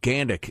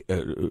gigantic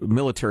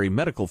military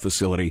medical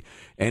facility.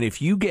 And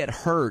if you get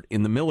hurt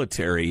in the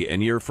military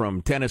and you're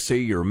from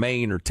Tennessee or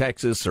Maine or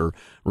Texas or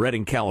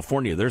Redding,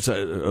 California, there's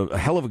a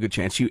hell of a good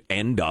chance you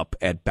end up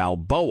at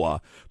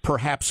Balboa,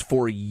 perhaps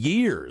for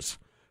years,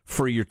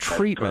 for your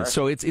treatment.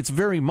 So it's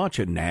very much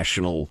a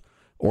national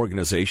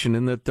organization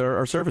in that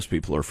our service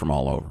people are from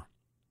all over.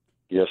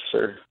 Yes,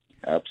 sir.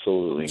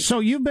 Absolutely. So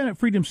you've been at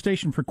Freedom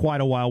Station for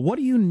quite a while. What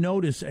do you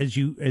notice as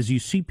you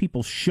see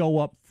people show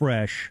up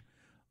fresh,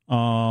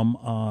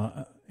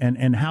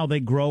 and how they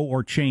grow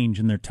or change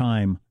in their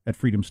time at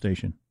Freedom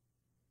Station?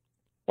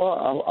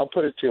 Well, I'll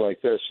put it to you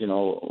like this.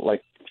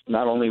 Like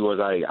not only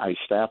was I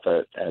staff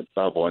at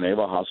Balboa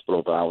Naval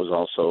Hospital, but I was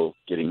also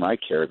getting my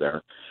care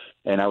there.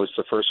 And I was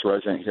the first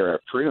resident here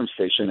at Freedom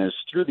Station. And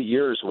through the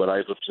years, what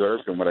I've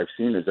observed and what I've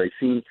seen is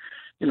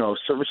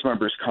service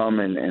members come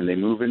and they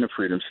move into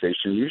Freedom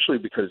Station, usually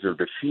because they're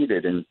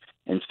defeated and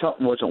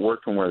something wasn't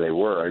working where they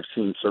were. I've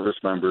seen service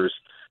members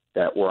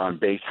that were on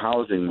base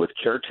housing with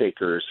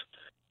caretakers.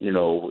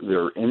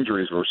 Their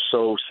injuries were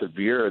so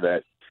severe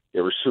that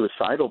they were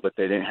suicidal, but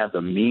they didn't have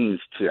the means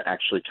to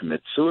actually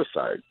commit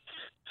suicide.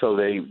 So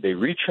they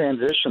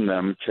retransition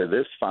them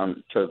to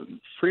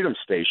Freedom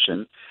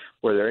Station,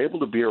 where they're able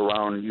to be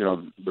around,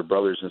 their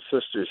brothers and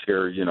sisters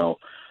here,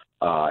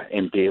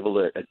 and be able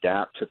to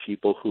adapt to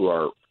people who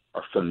are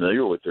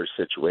familiar with their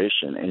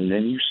situation. And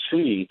then you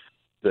see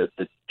the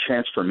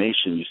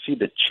transformation. You see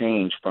the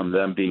change from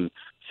them being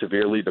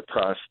severely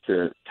depressed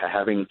to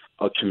having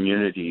a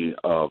community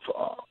of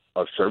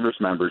service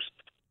members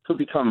who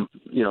become,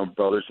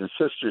 brothers and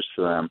sisters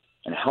to them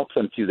and help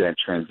them through that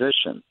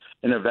transition.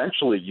 And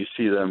eventually you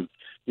see them,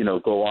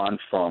 go on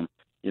from,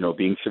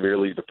 being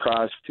severely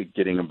depressed to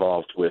getting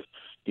involved with,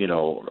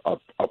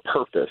 a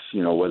purpose,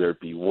 whether it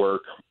be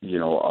work,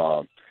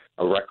 a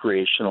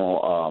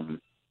recreational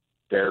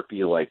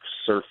therapy like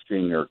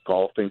surfing or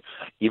golfing,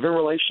 even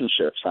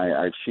relationships.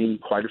 I've seen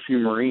quite a few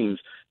Marines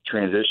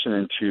transition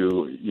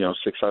into,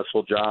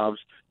 successful jobs,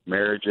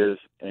 marriages,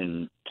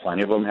 and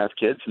plenty of them have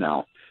kids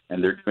now.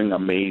 And they're doing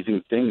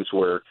amazing things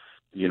where,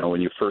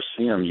 when you first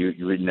see them, you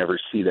would never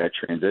see that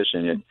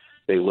transition.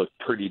 They look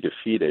pretty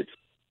defeated.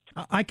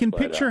 I can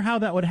picture how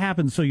that would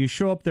happen. So you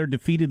show up there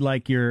defeated,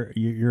 like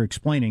you're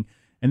explaining,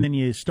 and then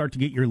you start to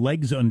get your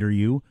legs under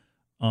you,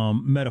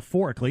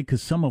 metaphorically,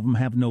 because some of them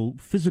have no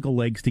physical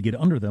legs to get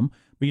under them.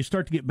 But you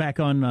start to get back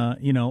on,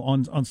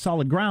 on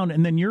solid ground,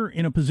 and then you're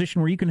in a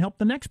position where you can help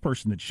the next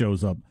person that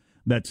shows up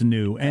that's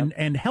new.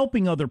 And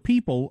helping other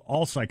people,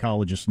 all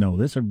psychologists know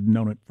this, I've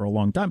known it for a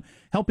long time,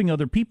 helping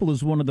other people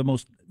is one of the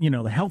most,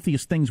 the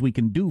healthiest things we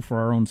can do for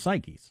our own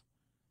psyches.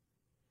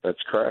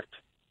 That's correct.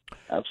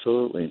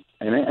 Absolutely.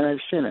 And I've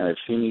seen it. I've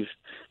seen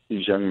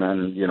these young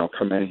men,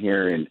 come in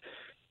here and,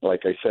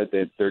 like I said,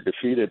 they're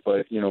defeated.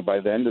 But, by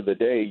the end of the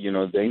day,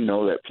 they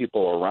know that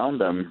people around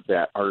them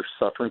that are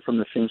suffering from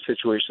the same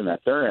situation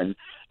that they're in,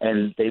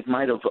 and they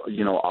might have,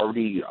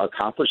 already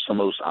accomplished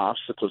some of those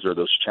obstacles or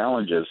those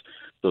challenges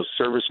those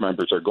service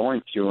members are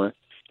going through.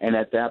 And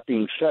at that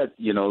being said,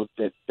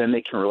 then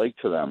they can relate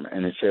to them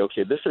and they say,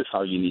 okay, this is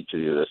how you need to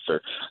do this,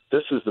 or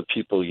this is the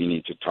people you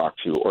need to talk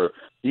to, or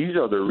these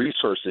are the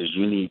resources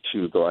you need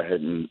to go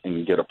ahead and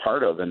get a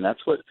part of. And that's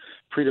what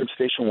Freedom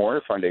Station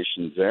Warrior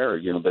Foundation is there.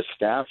 The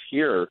staff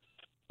here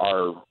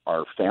are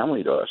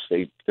family to us.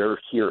 They're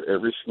here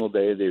every single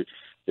day.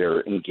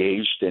 They're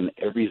engaged in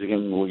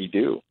everything we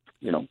do.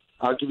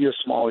 I'll give you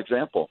a small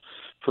example.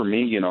 For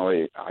me,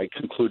 I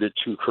concluded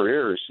 2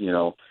 careers,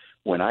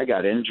 when I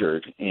got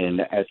injured,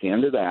 and at the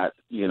end of that,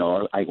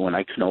 when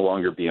I could no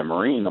longer be a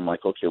Marine, I'm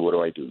like, okay, what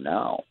do I do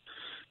now?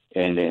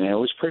 And it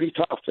was pretty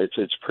tough.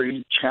 It's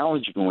pretty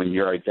challenging when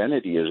your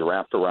identity is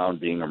wrapped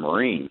around being a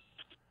Marine,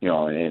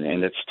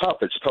 and it's tough.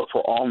 It's tough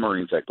for all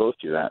Marines that go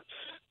through that.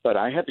 But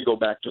I had to go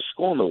back to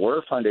school, and the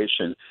Warrior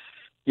Foundation,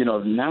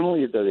 not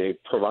only do they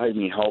provide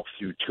me help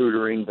through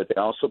tutoring, but they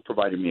also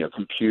provided me a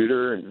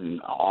computer and an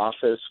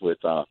office with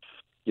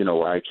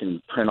where I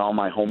can print all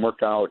my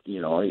homework out.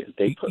 You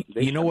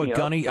know what,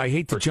 Gunny? I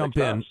hate to jump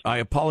in. I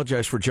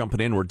apologize for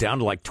jumping in. We're down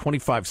to like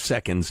 25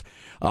 seconds,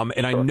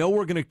 and I know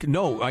we're going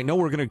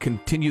to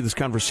continue this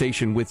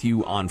conversation with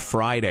you on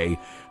Friday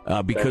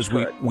because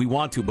we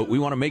want to, but we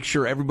want to make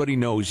sure everybody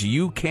knows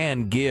you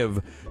can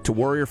give to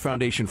Warrior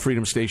Foundation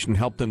Freedom Station,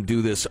 help them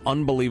do this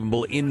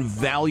unbelievable,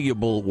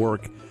 invaluable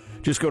work.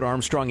 Just go to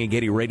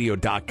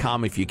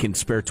ArmstrongandGettyRadio.com. If you can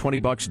spare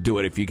 $20, do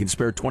it. If you can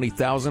spare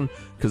 $20,000,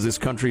 because this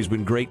country's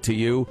been great to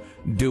you,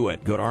 do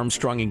it. Go to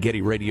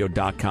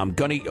ArmstrongandGettyRadio.com.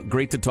 Gunny,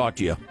 great to talk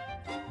to you.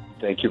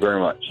 Thank you very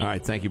much. All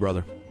right, thank you,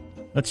 brother.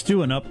 Let's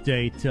do an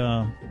update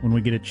when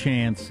we get a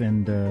chance,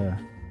 and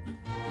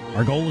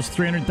our goal is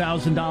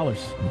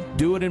 $300,000.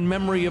 Do it in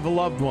memory of a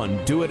loved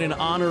one. Do it in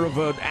honor of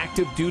an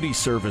active duty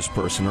service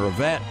person or a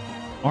vet.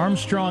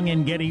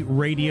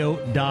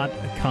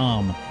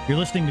 ArmstrongandGettyRadio.com. You're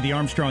listening to the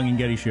Armstrong and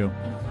Getty Show.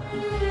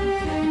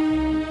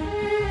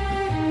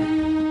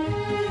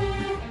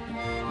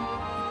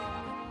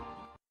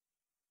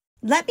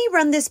 Let me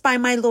run this by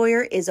my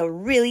lawyer is a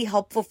really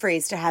helpful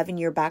phrase to have in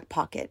your back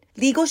pocket.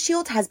 Legal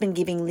Shield has been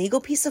giving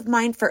legal peace of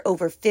mind for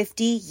over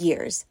 50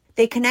 years.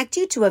 They connect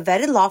you to a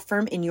vetted law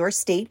firm in your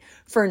state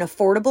for an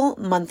affordable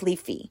monthly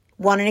fee.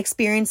 Want an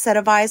experienced set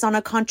of eyes on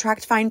a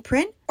contract fine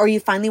print? Or you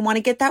finally want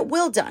to get that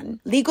will done?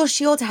 Legal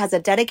Shield has a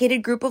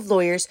dedicated group of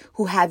lawyers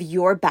who have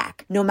your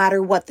back, no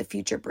matter what the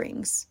future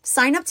brings.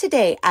 Sign up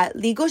today at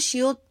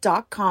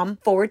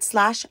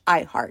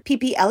LegalShield.com/iHeart.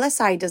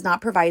 PPLSI does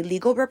not provide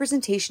legal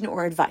representation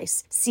or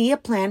advice. See a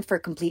plan for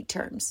complete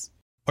terms.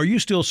 Are you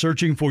still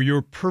searching for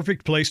your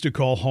perfect place to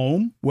call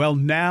home? Well,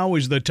 now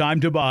is the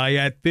time to buy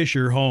at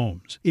Fisher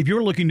Homes. If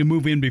you're looking to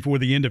move in before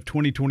the end of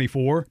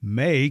 2024,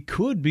 May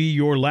could be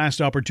your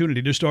last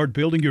opportunity to start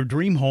building your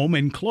dream home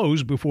and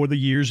close before the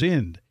year's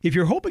end. If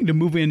you're hoping to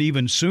move in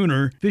even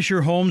sooner,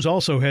 Fisher Homes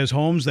also has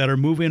homes that are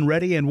move-in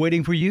ready and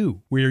waiting for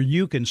you, where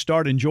you can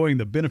start enjoying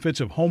the benefits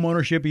of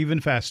homeownership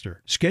even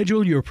faster.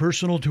 Schedule your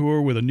personal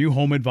tour with a new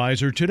home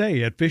advisor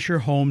today at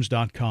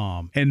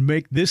FisherHomes.com and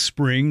make this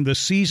spring the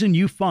season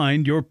you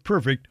find your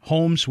perfect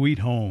home sweet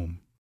home.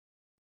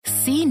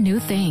 See new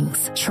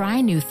things, try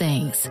new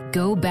things,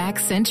 go back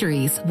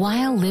centuries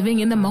while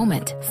living in the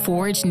moment,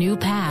 forge new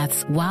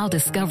paths while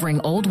discovering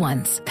old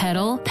ones,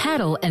 pedal,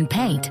 paddle, and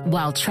paint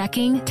while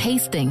trekking,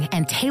 tasting,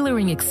 and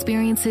tailoring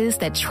experiences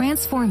that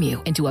transform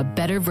you into a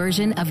better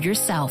version of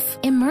yourself.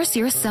 Immerse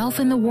yourself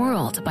in the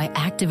world by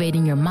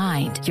activating your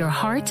mind, your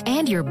heart,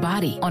 and your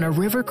body on a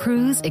river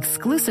cruise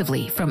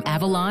exclusively from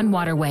Avalon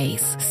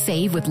Waterways.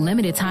 Save with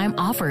limited time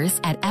offers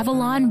at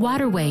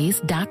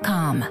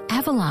AvalonWaterways.com.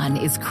 Avalon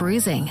is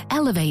cruising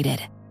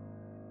elevated.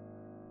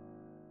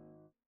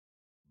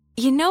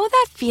 You know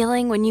that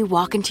feeling when you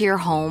walk into your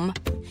home,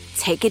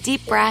 take a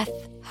deep breath,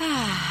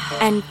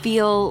 and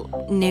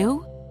feel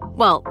new?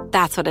 Well,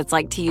 that's what it's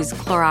like to use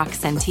Clorox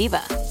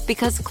Scentiva.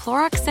 Because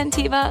Clorox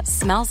Scentiva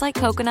smells like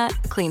coconut,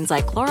 cleans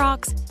like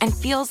Clorox, and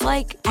feels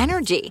like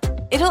energy.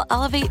 It'll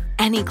elevate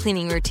any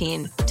cleaning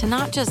routine to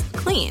not just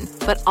clean,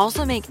 but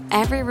also make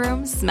every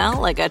room smell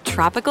like a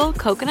tropical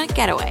coconut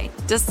getaway.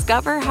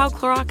 Discover how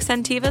Clorox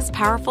Scentiva's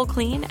powerful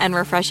clean and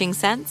refreshing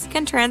scents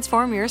can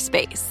transform your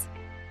space.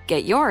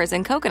 Get yours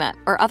in coconut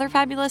or other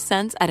fabulous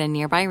scents at a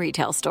nearby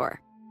retail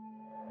store.